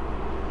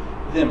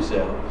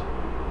 Themselves.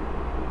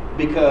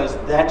 Because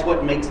that's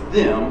what makes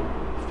them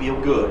feel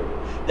good.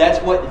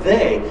 That's what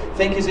they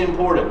think is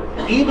important.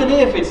 Even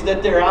if it's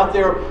that they're out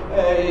there,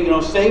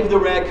 save the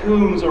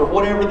raccoons or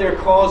whatever their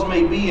cause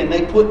may be, and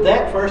they put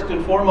that first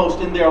and foremost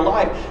in their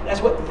life.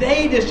 That's what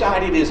they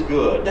decided is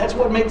good. That's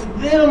what makes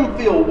them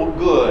feel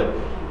good.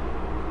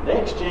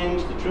 They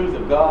exchanged the truth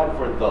of God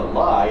for the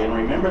lie. And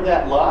remember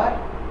that lie?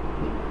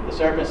 The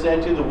serpent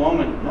said to the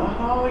woman,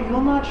 no, you'll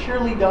not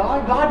surely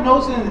die. God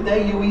knows in the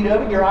day you eat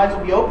of it, your eyes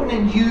will be open,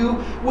 and you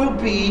will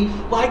be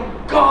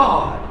like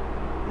God,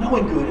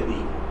 knowing good and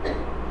evil.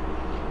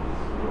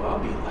 I'll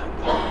be like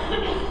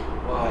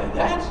God. Why,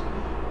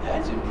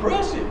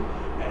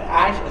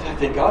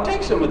 think I'll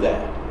take some of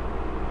that.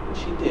 And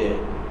she did.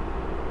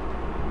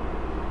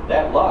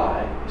 That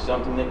lie is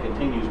something that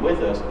continues with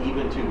us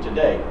even to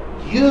today.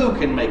 You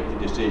can make the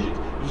decisions.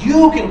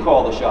 You can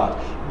call the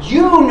shots.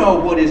 You know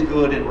what is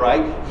good and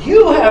right.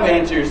 You have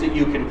answers that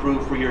you can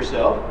prove for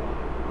yourself.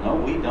 No,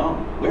 we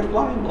don't. We're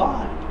flying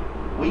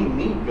blind. We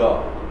need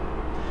God.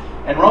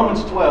 And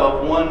Romans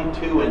 12, 1,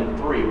 2, and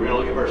 3. We're going to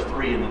look at verse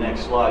 3 in the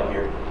next slide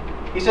here.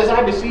 He says,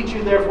 I beseech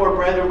you, therefore,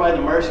 brethren, by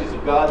the mercies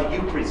of God, that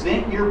you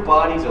present your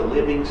bodies a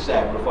living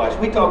sacrifice.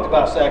 We talked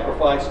about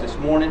sacrifice this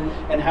morning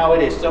and how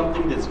it is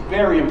something that's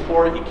very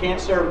important. You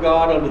can't serve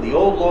God under the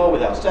old law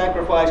without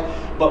sacrifice.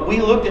 But we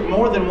looked at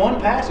more than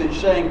one passage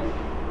saying,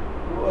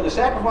 well, the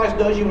sacrifice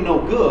does you no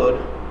good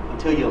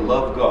until you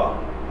love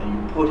God and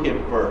you put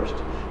Him first.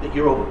 That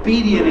you're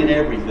obedient in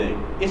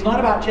everything. It's not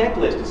about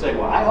checklists to say,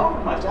 well, I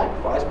offered my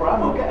sacrifice, but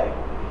I'm okay.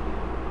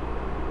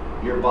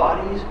 Your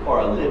bodies are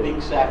a living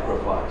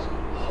sacrifice,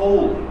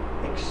 holy,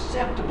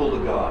 acceptable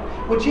to God,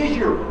 which is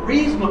your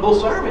reasonable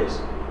service.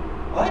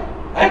 What?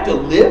 I have to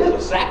live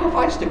as a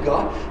sacrifice to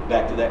God?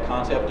 Back to that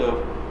concept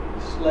of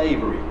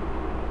slavery.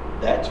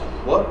 That's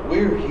what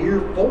we're here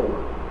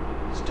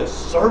for. It's to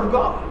serve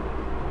God.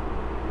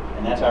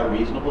 And that's our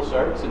reasonable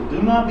service. And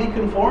do not be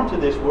conformed to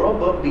this world,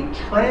 but be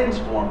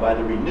transformed by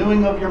the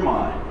renewing of your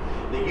mind,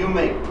 that you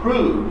may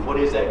prove what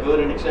is that good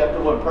and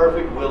acceptable and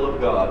perfect will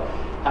of God.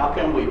 How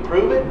can we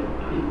prove it?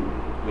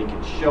 We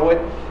can show it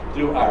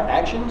through our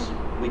actions.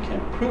 We can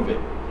prove it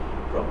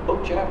from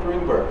book, chapter,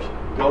 and verse,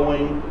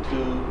 going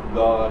to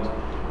God's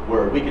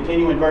Word. We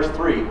continue in verse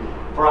 3.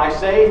 For I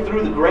say,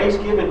 through the grace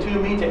given to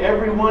me, to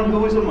everyone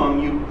who is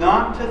among you,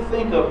 not to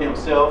think of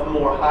himself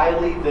more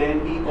highly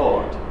than he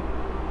ought.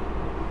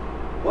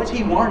 What's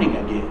he warning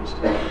against?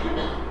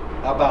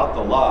 How about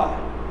the lie?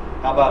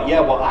 How about,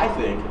 yeah, well, I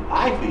think,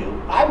 I feel,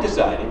 I've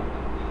decided,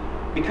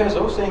 because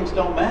those things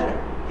don't matter.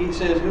 He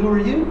says, who are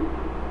you?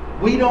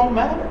 We don't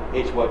matter.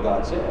 It's what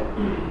God said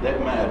that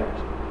matters.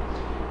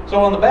 So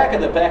on the back of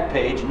the back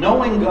page,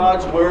 knowing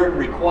God's Word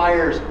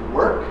requires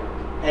work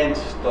and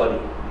study.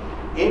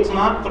 It's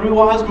not through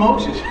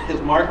osmosis,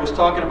 as Mark was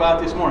talking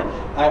about this morning.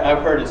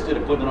 I've heard, instead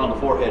of putting it on the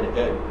forehead,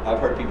 I've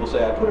heard people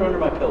say, I put it under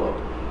my pillow,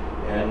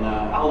 and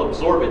I'll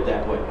absorb it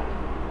that way.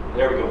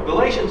 There we go.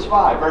 Galatians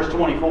 5, verse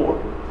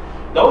 24.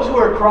 Those who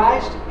are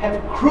Christ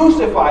have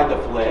crucified the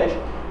flesh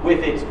with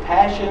its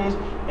passions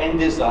and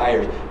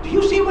desires. Do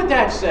you see what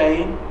that's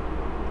saying?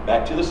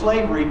 Back to the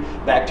slavery,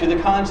 back to the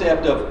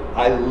concept of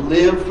I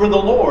live for the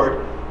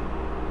Lord.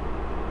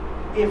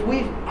 If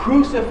we've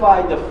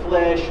crucified the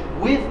flesh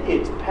with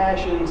its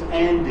passions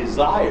and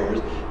desires,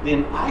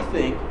 then I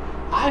think,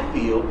 I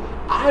feel,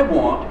 I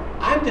want,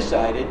 I've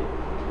decided,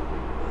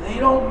 they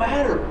don't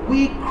matter.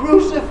 We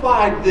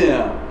crucified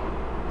them.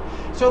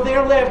 So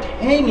they're left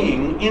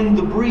hanging in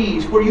the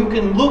breeze where you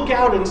can look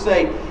out and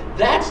say,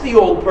 that's the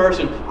old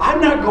person. I'm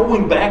not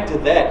going back to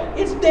that.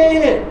 It's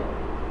dead.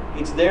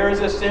 It's there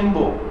as a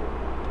symbol.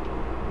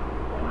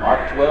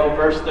 Mark 12,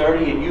 verse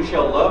 30, and you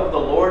shall love the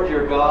Lord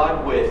your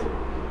God with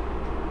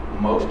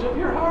most of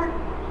your heart.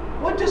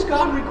 What does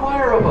God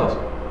require of us?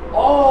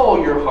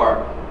 All your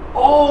heart,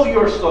 all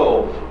your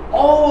soul,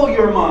 all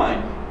your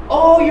mind,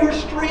 all your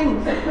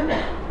strength.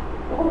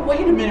 Oh,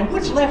 wait a minute,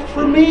 what's left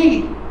for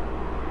me?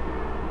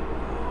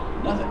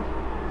 Nothing.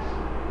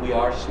 We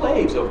are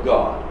slaves of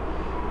God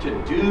to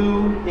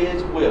do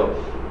His will.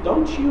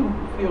 Don't you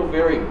feel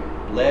very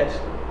blessed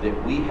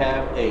that we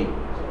have a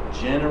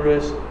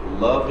generous,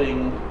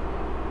 loving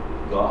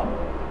God?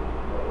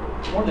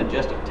 More than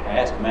just a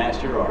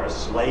taskmaster or a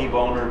slave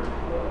owner.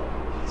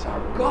 It's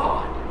our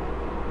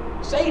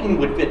God. Satan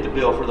would fit the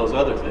bill for those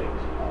other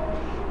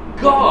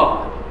things.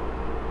 God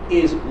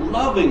is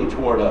loving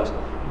toward us,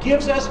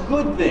 gives us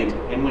good things.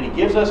 And when He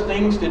gives us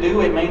things to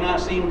do, it may not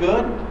seem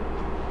good,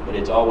 but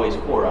it's always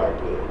for our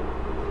good.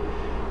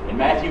 In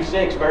Matthew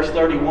 6, verse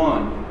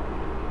 31,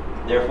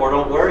 therefore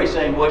don't worry,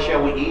 saying, what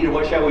shall we eat, or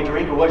what shall we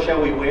drink, or what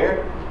shall we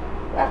wear?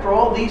 After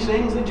all these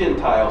things the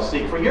Gentiles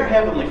seek. For your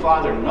heavenly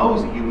Father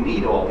knows that you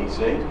need all these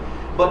things.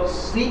 But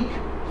seek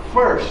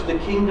first the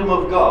kingdom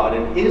of God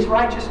and His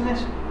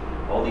righteousness.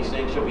 All these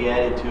things shall be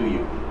added to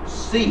you.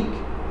 Seek.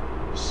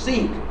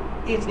 Seek.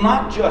 It's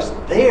not just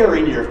there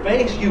in your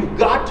face. You've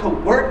got to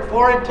work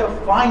for it to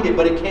find it.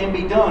 But it can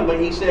be done. But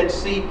He said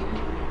seek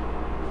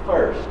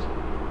first.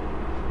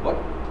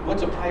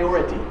 What's a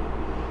priority?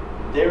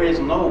 There is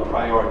no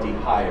priority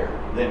higher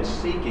than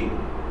seeking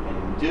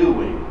and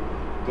doing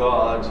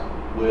God's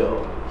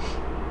will.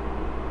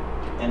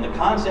 And the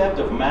concept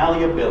of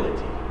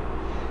malleability.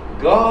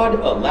 God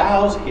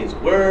allows His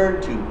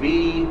Word to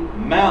be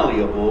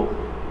malleable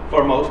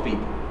for most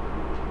people.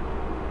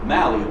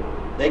 Malleable.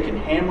 They can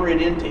hammer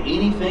it into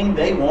anything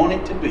they want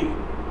it to be.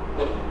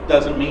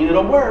 Doesn't mean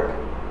it'll work,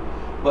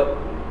 but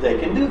they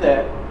can do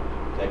that.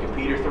 2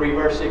 Peter 3,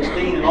 verse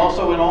 16, and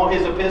also in all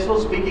his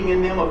epistles, speaking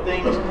in them of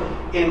things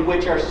in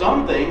which are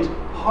some things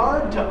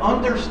hard to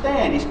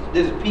understand.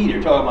 This is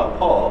Peter talking about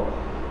Paul.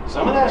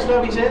 Some of that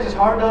stuff he says is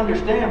hard to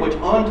understand, which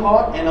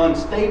untaught and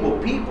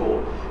unstable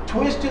people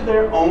twist to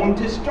their own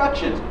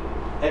destructions.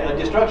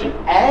 destruction,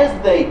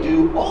 as they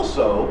do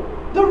also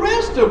the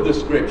rest of the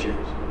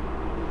Scriptures.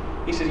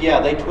 He says, yeah,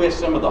 they twist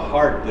some of the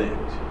hard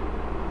things.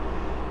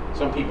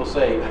 Some people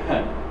say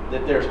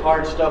that there's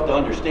hard stuff to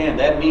understand.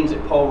 That means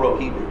that Paul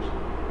wrote Hebrews.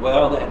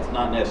 Well, that's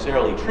not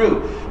necessarily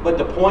true. But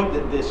the point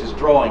that this is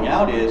drawing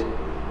out is,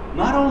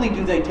 not only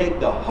do they take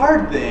the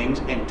hard things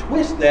and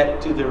twist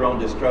that to their own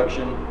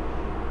destruction,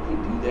 they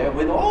do that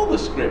with all the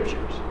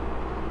Scriptures.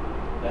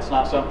 That's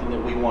not something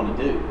that we want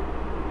to do.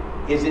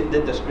 Is it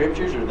that the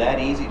Scriptures are that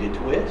easy to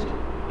twist?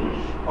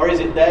 Or is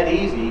it that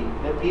easy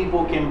that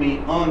people can be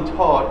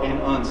untaught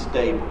and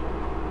unstable?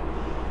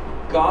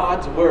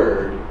 God's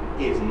Word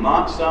is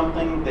not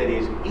something that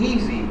is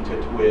easy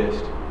to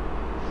twist,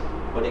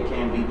 but it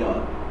can be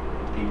done.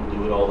 People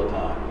do it all the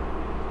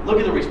time. Look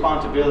at the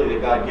responsibility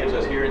that God gives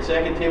us here in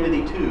 2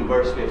 Timothy 2,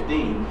 verse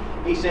 15.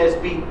 He says,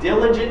 be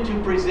diligent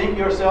to present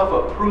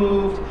yourself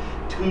approved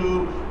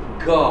to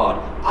God.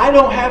 I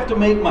don't have to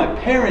make my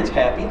parents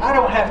happy. I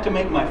don't have to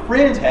make my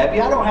friends happy.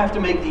 I don't have to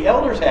make the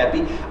elders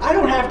happy. I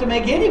don't have to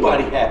make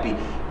anybody happy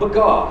but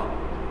God.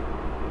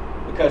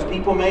 Because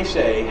people may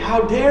say,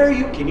 how dare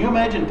you? Can you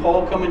imagine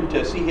Paul coming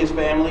to see his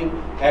family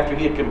after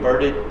he had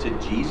converted to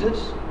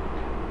Jesus?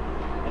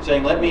 And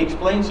saying, let me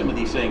explain some of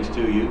these things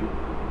to you.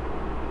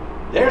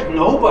 There's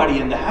nobody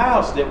in the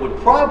house that would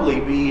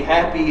probably be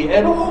happy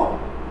at all.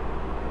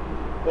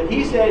 But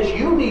he says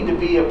you need to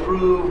be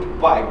approved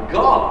by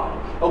God.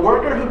 A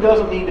worker who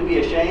doesn't need to be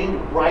ashamed,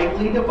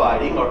 rightly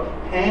dividing or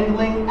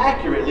handling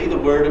accurately the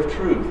word of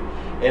truth.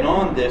 And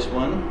on this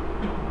one,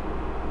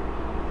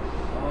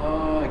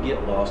 I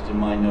get lost in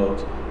my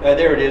notes.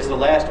 There it is, the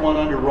last one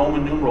under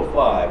Roman numeral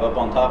 5, up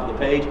on top of the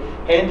page.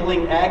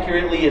 Handling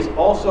accurately is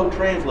also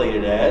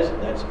translated as,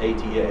 that's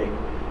ATA,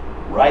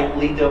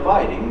 rightly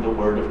dividing the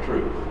word of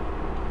truth.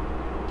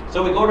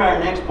 So we go to our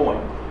next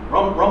point.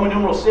 Roman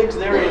numeral 6,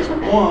 there is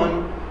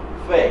one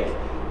faith.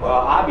 Well,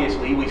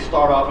 obviously, we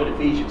start off in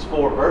Ephesians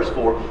 4, verse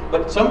 4,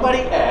 but somebody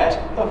asked,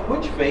 of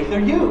which faith are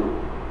you?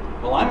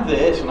 Well, I'm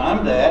this, and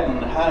I'm that,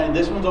 and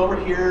this one's over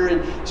here,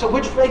 and so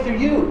which faith are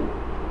you?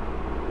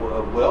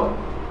 Well,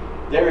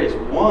 there is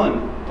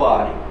one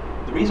body.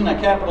 The reason I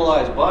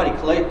capitalize body,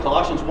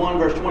 Colossians 1,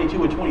 verse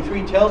 22 and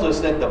 23 tells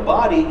us that the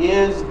body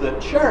is the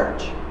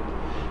church.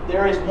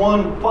 There is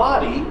one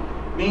body,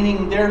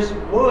 meaning there's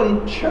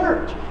one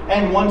church.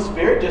 And one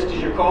Spirit, just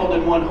as you're called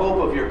in one hope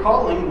of your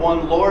calling,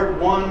 one Lord,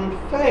 one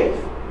faith.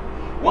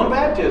 One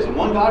baptism,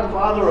 one God and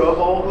Father of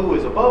all, who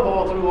is above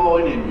all, through all,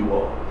 and in you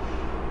all.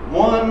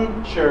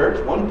 One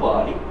church, one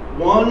body,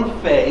 one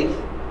faith.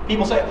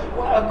 People say,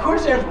 well, of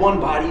course there's one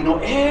body. You know,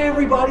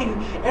 everybody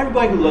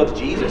who loves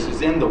Jesus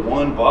is in the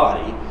one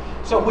body.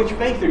 So which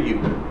faith are you?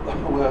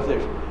 Well,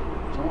 there's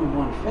only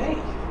one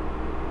faith.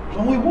 There's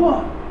only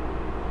one.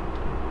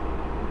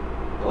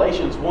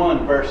 Galatians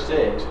 1, verse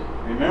 6.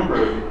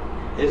 Remember,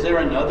 is there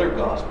another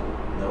gospel?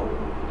 No.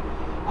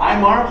 I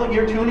marvel at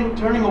your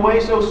turning away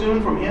so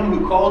soon from him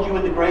who called you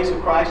in the grace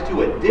of Christ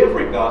to a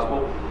different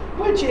gospel,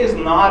 which is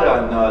not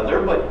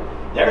another, but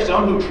there's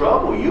some who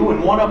trouble you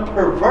and want to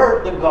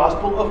pervert the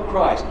gospel of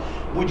Christ.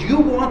 Would you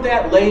want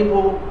that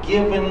label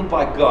given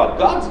by God?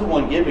 God's the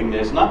one giving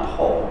this, not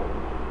Paul.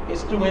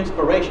 It's through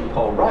inspiration,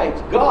 Paul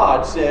writes.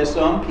 God says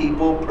some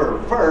people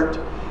pervert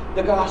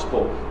the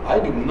gospel. I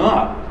do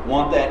not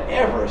want that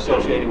ever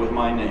associated with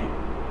my name.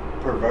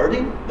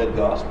 Perverting the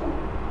gospel.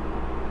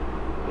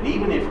 But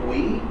even if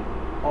we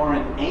or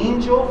an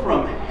angel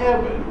from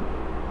heaven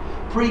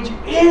preach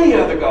any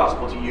other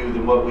gospel to you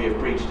than what we have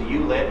preached to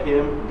you, let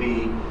him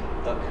be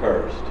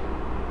accursed.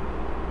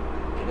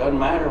 It doesn't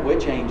matter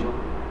which angel.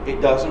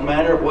 It doesn't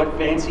matter what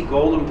fancy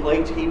golden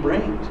plates he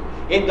brings.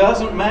 It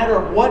doesn't matter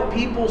what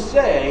people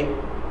say.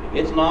 If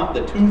it's not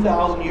the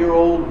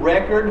 2,000-year-old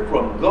record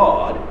from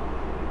God,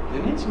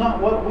 then it's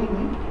not what we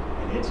need.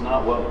 And it's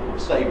not what will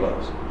save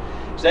us.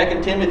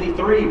 2 Timothy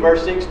 3,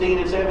 verse 16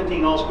 and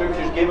 17, all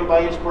Scripture is given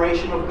by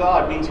inspiration of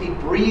God, means he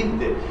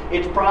breathed it.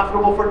 It's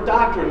profitable for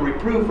doctrine,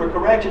 reproof, for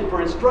correction,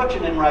 for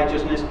instruction in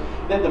righteousness,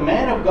 that the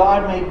man of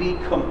God may be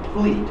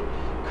complete.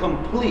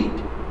 Complete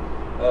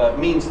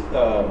means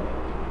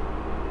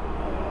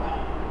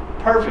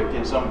perfect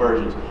in some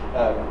versions.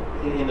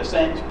 In the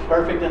sense,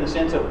 perfect in the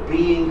sense of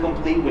being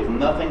complete with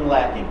nothing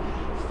lacking.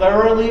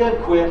 Thoroughly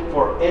equipped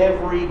for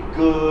every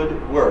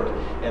good work.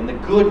 And the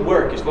good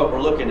work is what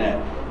we're looking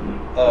at.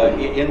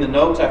 In the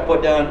notes I've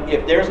put down,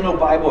 if there's no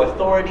Bible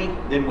authority,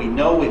 then we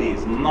know it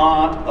is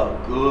not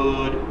a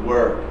good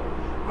work.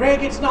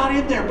 Greg, it's not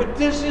in there, but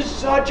this is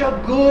such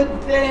a good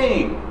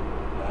thing.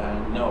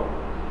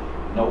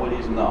 No, it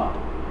is not.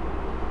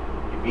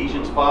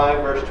 Ephesians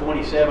 5, verse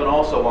 27,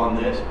 also on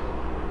this,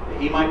 that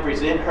he might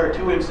present her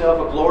to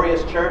himself a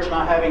glorious church,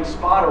 not having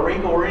spot or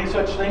wrinkle or any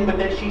such thing, but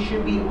that she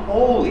should be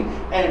holy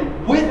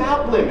and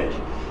without blemish.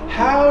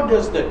 How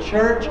does the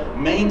church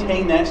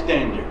maintain that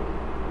standard?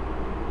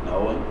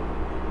 Knowing,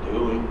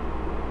 doing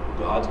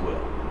God's will.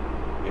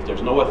 If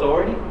there's no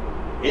authority,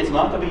 it's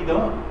not to be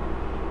done.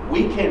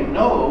 We can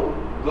know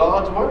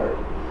God's word,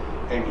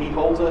 and he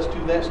holds us to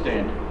that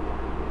standard.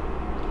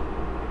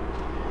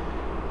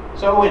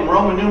 So in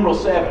Roman numeral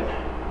 7,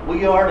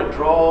 we are to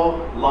draw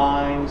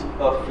lines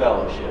of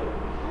fellowship.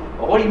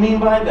 Well, what do you mean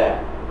by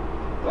that?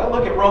 Well,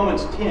 look at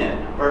Romans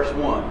 10, verse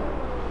 1.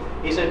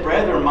 He said,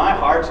 "Brethren, my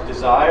heart's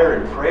desire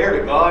and prayer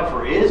to God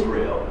for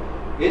Israel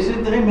is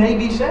that they may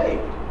be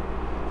saved.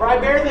 For I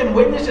bear them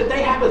witness that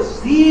they have a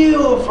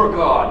zeal for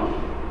God,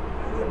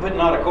 but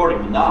not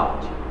according to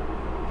knowledge.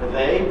 For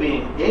they,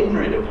 being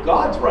ignorant of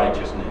God's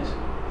righteousness,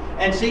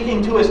 and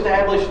seeking to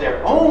establish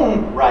their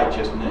own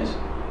righteousness,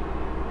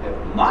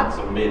 have not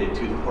submitted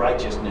to the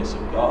righteousness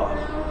of God."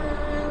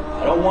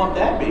 I don't want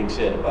that being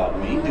said about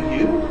me, do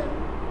you?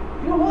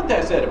 You don't want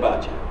that said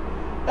about you.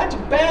 That's a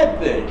bad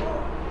thing.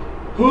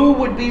 Who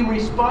would be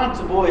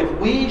responsible if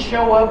we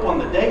show up on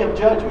the day of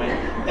judgment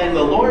and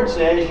the Lord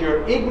says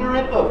you're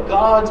ignorant of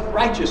God's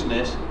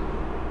righteousness?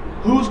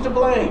 Who's to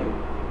blame?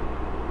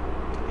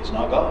 It's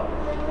not God.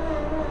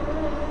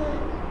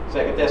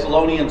 2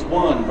 Thessalonians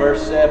 1,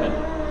 verse 7.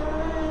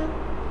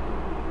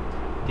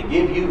 "To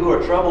give you who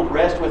are troubled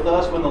rest with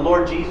us when the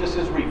Lord Jesus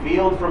is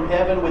revealed from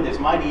heaven with his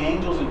mighty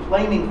angels in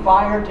flaming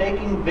fire,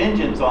 taking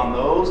vengeance on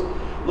those."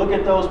 Look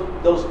at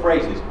those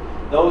phrases.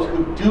 Those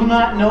who do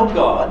not know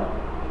God.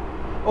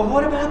 Well,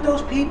 what about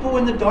those people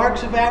in the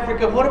darks of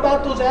Africa? What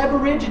about those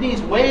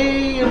Aborigines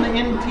way in the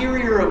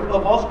interior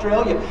of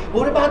Australia?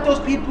 What about those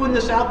people in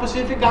the South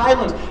Pacific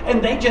Islands?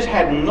 And they just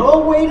had no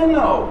way to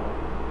know.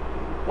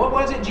 What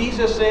was it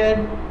Jesus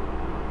said?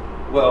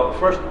 Well,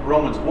 first,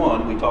 Romans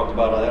 1, we talked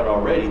about that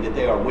already, that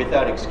they are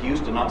without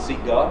excuse to not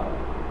seek God.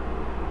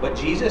 But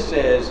Jesus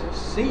says,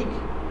 "Seek,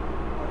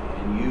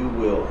 and you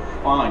will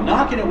find.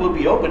 Knock, and it will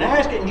be open.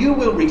 Ask, and you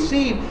will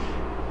receive."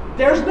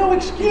 There's no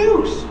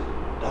excuse.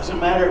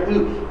 Doesn't matter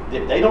who.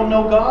 If they don't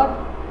know God,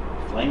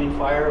 flaming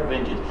fire of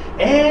vengeance.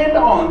 "And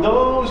on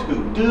those who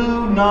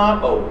do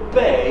not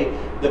obey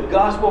the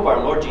gospel of our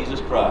Lord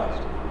Jesus Christ."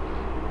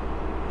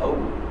 Oh,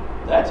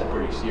 that's a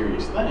pretty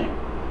serious thing.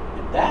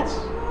 And that's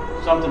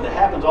something that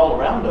happens all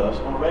around us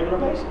on a regular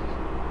basis.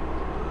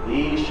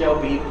 "These shall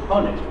be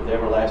punished with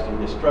everlasting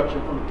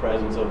destruction from the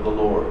presence of the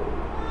Lord."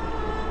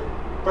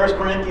 1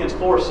 Corinthians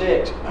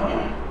 4:6.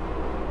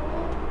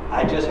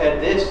 I just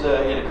had this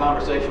in a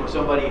conversation with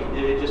somebody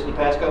just in the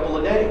past couple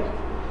of days.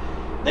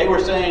 They were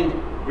saying,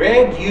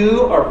 "Greg,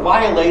 you are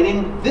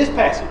violating this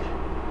passage."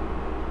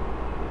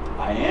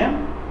 I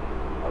am?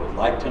 I would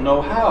like to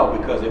know how,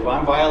 because if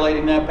I'm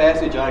violating that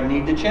passage, I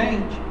need to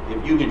change.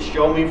 If you can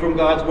show me from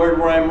God's word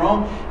where I'm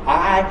wrong,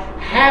 I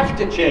have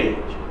to change.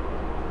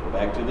 Go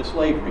back to the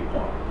slavery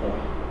point.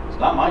 It's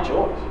not my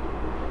choice.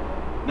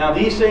 "Now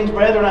these things,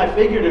 brethren, I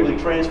figuratively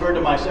transferred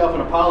to myself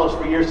and Apollos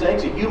for your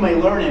sakes, that you may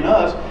learn in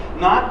us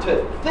not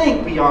to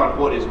think beyond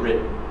what is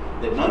written,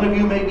 that none of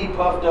you may be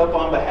puffed up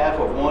on behalf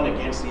of one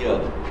against the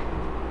other."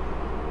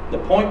 The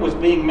point was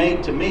being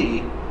made to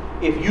me,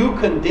 if you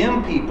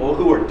condemn people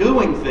who are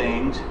doing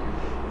things,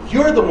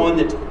 you're the one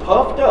that's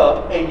puffed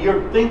up and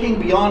you're thinking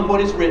beyond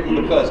what is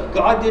written because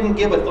God didn't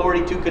give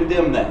authority to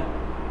condemn that.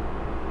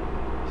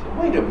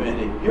 So wait a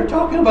minute, you're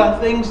talking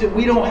about things that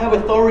we don't have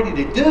authority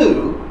to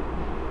do.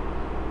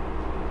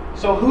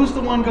 So who's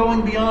the one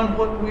going beyond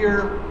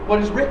what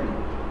is written?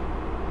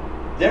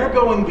 They're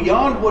going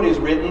beyond what is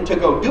written to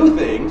go do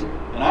things,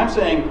 and I'm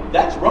saying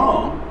that's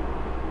wrong,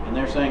 and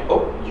they're saying,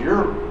 "Oh,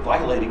 you're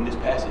violating this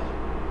passage."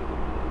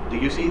 Do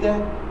you see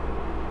that?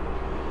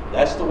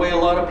 That's the way a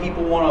lot of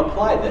people want to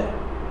apply that.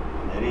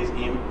 That is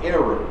in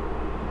error.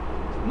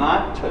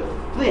 Not to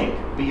think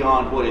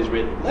beyond what is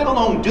written, let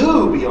alone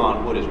do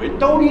beyond what is written.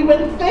 Don't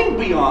even think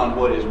beyond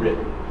what is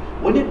written.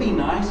 Wouldn't it be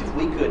nice if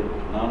we could?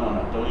 No,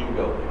 don't even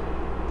go there.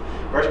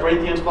 1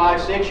 Corinthians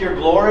 5:6, "Your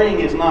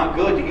glorying is not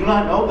good. Do you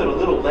not know that a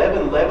little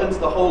leaven leavens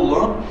the whole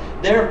lump?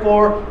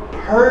 Therefore,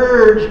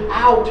 purge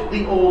out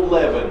the old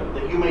leaven,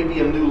 that you may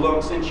be a new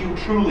lump, since you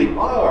truly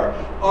are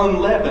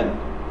unleavened."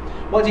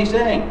 What's he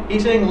saying?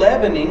 He's saying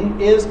leavening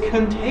is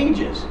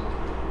contagious.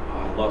 Oh,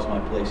 I lost my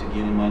place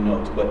again in my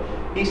notes. But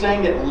he's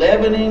saying that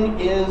leavening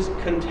is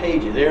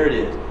contagious. There it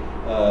is.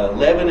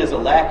 Leaven is a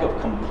lack of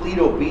complete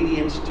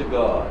obedience to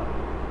God.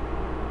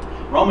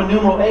 Roman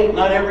numeral 8,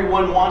 not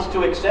everyone wants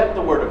to accept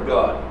the Word of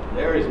God.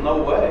 There is no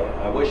way.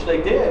 I wish they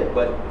did,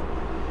 but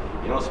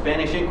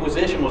Spanish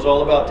Inquisition was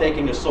all about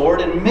taking a sword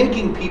and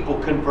making people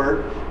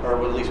convert, or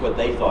at least what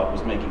they thought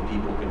was making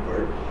people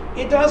convert.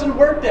 It doesn't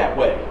work that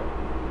way.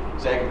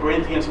 2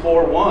 Corinthians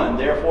 4:1,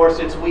 "Therefore,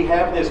 since we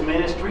have this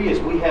ministry, as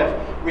we have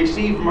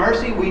received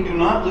mercy, we do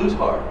not lose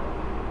heart.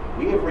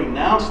 We have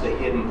renounced the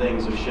hidden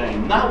things of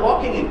shame, not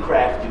walking in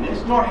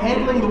craftiness, nor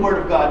handling the word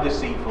of God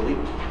deceitfully,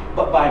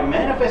 but by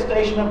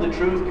manifestation of the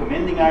truth,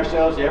 commending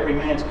ourselves to every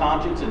man's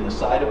conscience in the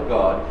sight of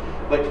God.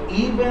 But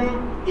even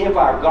if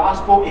our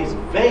gospel is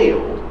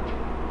veiled,"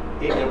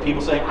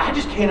 people saying, "I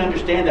just can't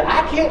understand that.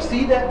 I can't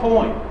see that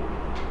point."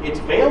 It's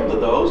veiled to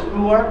those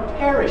who are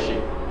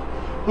perishing,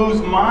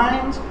 whose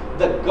minds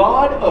the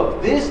God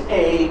of this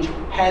age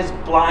has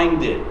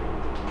blinded.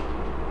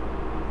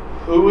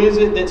 Who is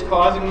it that's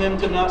causing them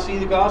to not see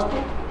the gospel?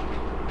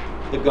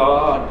 The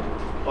God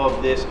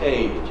of this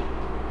age.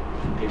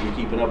 If you're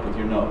keeping up with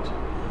your notes.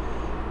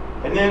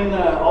 And then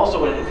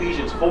also in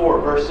Ephesians 4,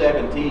 verse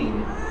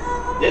 17,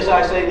 This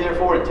I say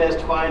therefore and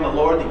testify in the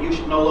Lord, that you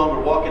should no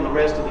longer walk in the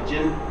rest as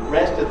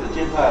the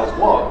Gentiles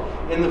walk,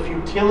 in the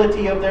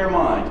futility of their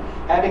minds,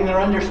 having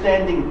their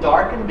understanding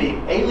darkened,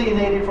 being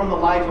alienated from the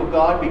life of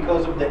God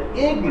because of the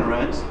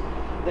ignorance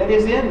that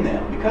is in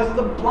them, because of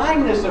the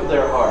blindness of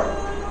their heart.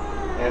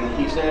 And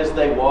he says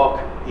they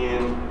walk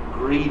in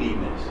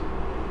greediness.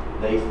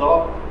 They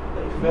thought,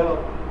 they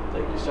felt,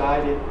 they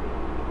decided.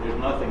 There's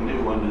nothing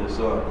new under the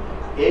sun.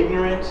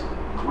 Ignorance,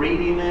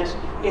 greediness,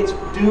 it's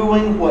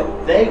doing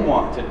what they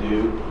want to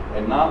do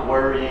and not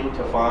worrying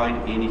to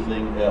find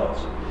anything else.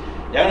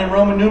 Down in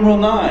Roman numeral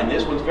 9,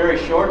 this one's very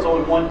short, it's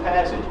only one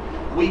passage.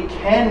 We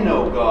can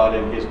know God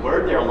and His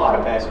Word. There are a lot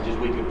of passages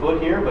we could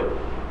put here, but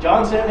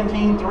John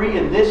 17:3,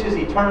 and this is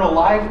eternal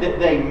life, that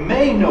they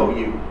may know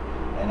you,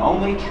 and the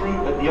only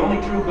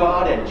true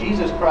God, and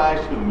Jesus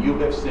Christ, whom you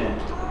have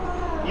sent.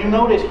 You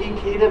notice he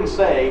didn't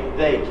say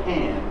they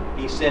can,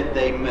 he said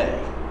they may.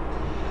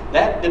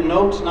 That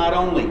denotes not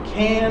only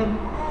can,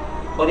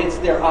 but it's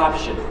their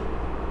option.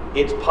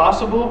 It's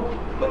possible,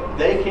 but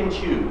they can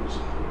choose.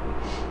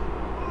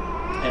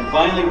 And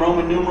finally,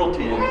 Roman numeral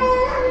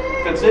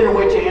 10, consider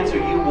which answer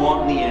you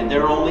want in the end.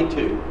 There are only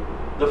two.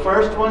 The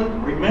first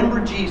one,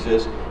 remember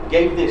Jesus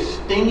gave this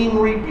stinging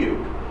rebuke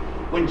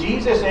when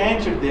Jesus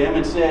answered them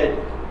and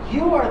said,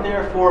 you are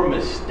therefore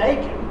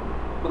mistaken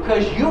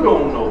because you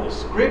don't know the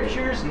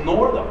Scriptures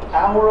nor the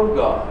power of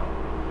God.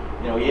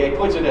 You know, he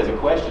puts it as a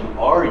question,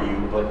 are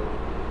you? But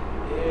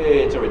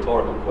it's a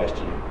rhetorical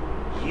question.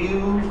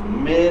 You've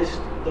missed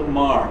the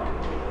mark.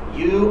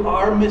 You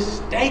are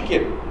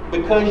mistaken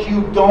because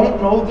you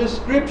don't know the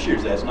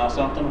Scriptures. That's not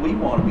something we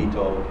want to be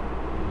told.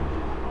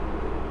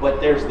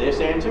 But there's this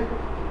answer,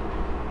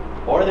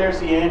 or there's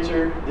the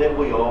answer that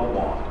we all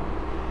want.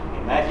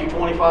 In Matthew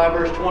 25,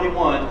 verse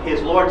 21,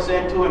 his Lord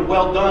said to him,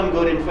 well done,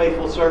 good and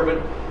faithful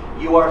servant.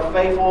 You are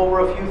faithful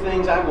over a few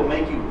things. I will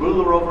make you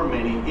ruler over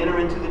many. Enter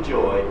into the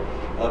joy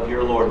of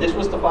your Lord. This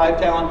was the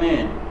 5-talent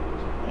man.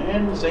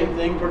 And the same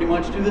thing pretty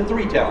much to the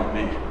 3-talent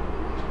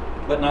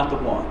man. But not the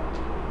one.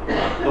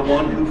 The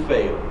one who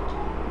failed.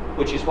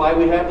 Which is why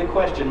we have the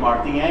question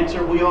mark. The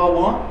answer we all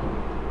want?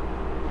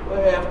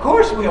 Well, of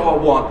course we all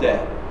want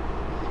that.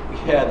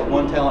 Yeah, the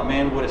 1-talent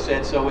man would have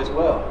said so as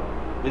well.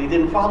 But he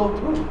didn't follow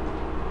through.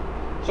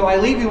 So I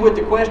leave you with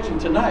the question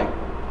tonight.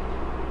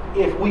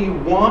 If we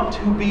want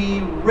to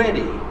be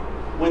ready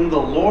when the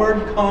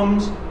Lord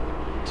comes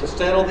to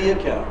settle the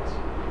accounts,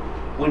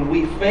 when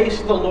we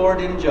face the Lord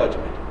in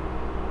judgment,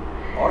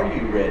 are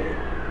you ready?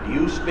 Do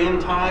you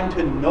spend time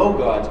to know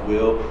God's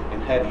will,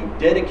 and have you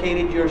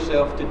dedicated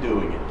yourself to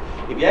doing it?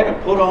 If you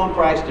haven't put on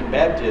Christ in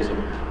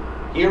baptism,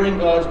 hearing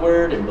God's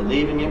word and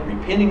believing it,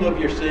 repenting of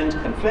your sins,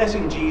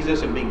 confessing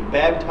Jesus, and being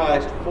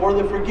baptized for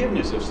the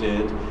forgiveness of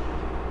sins,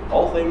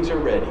 all things are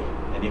ready.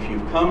 And if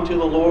you've come to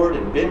the Lord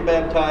and been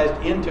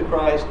baptized into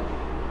Christ,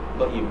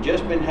 but you've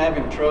just been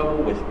having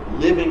trouble with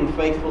living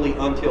faithfully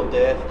until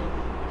death,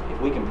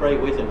 if we can pray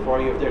with and for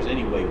you, if there's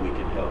any way we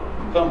can help,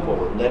 come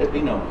forward and let it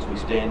be known as we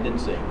stand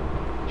and sing.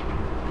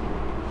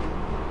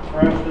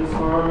 Precious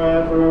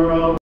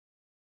forever.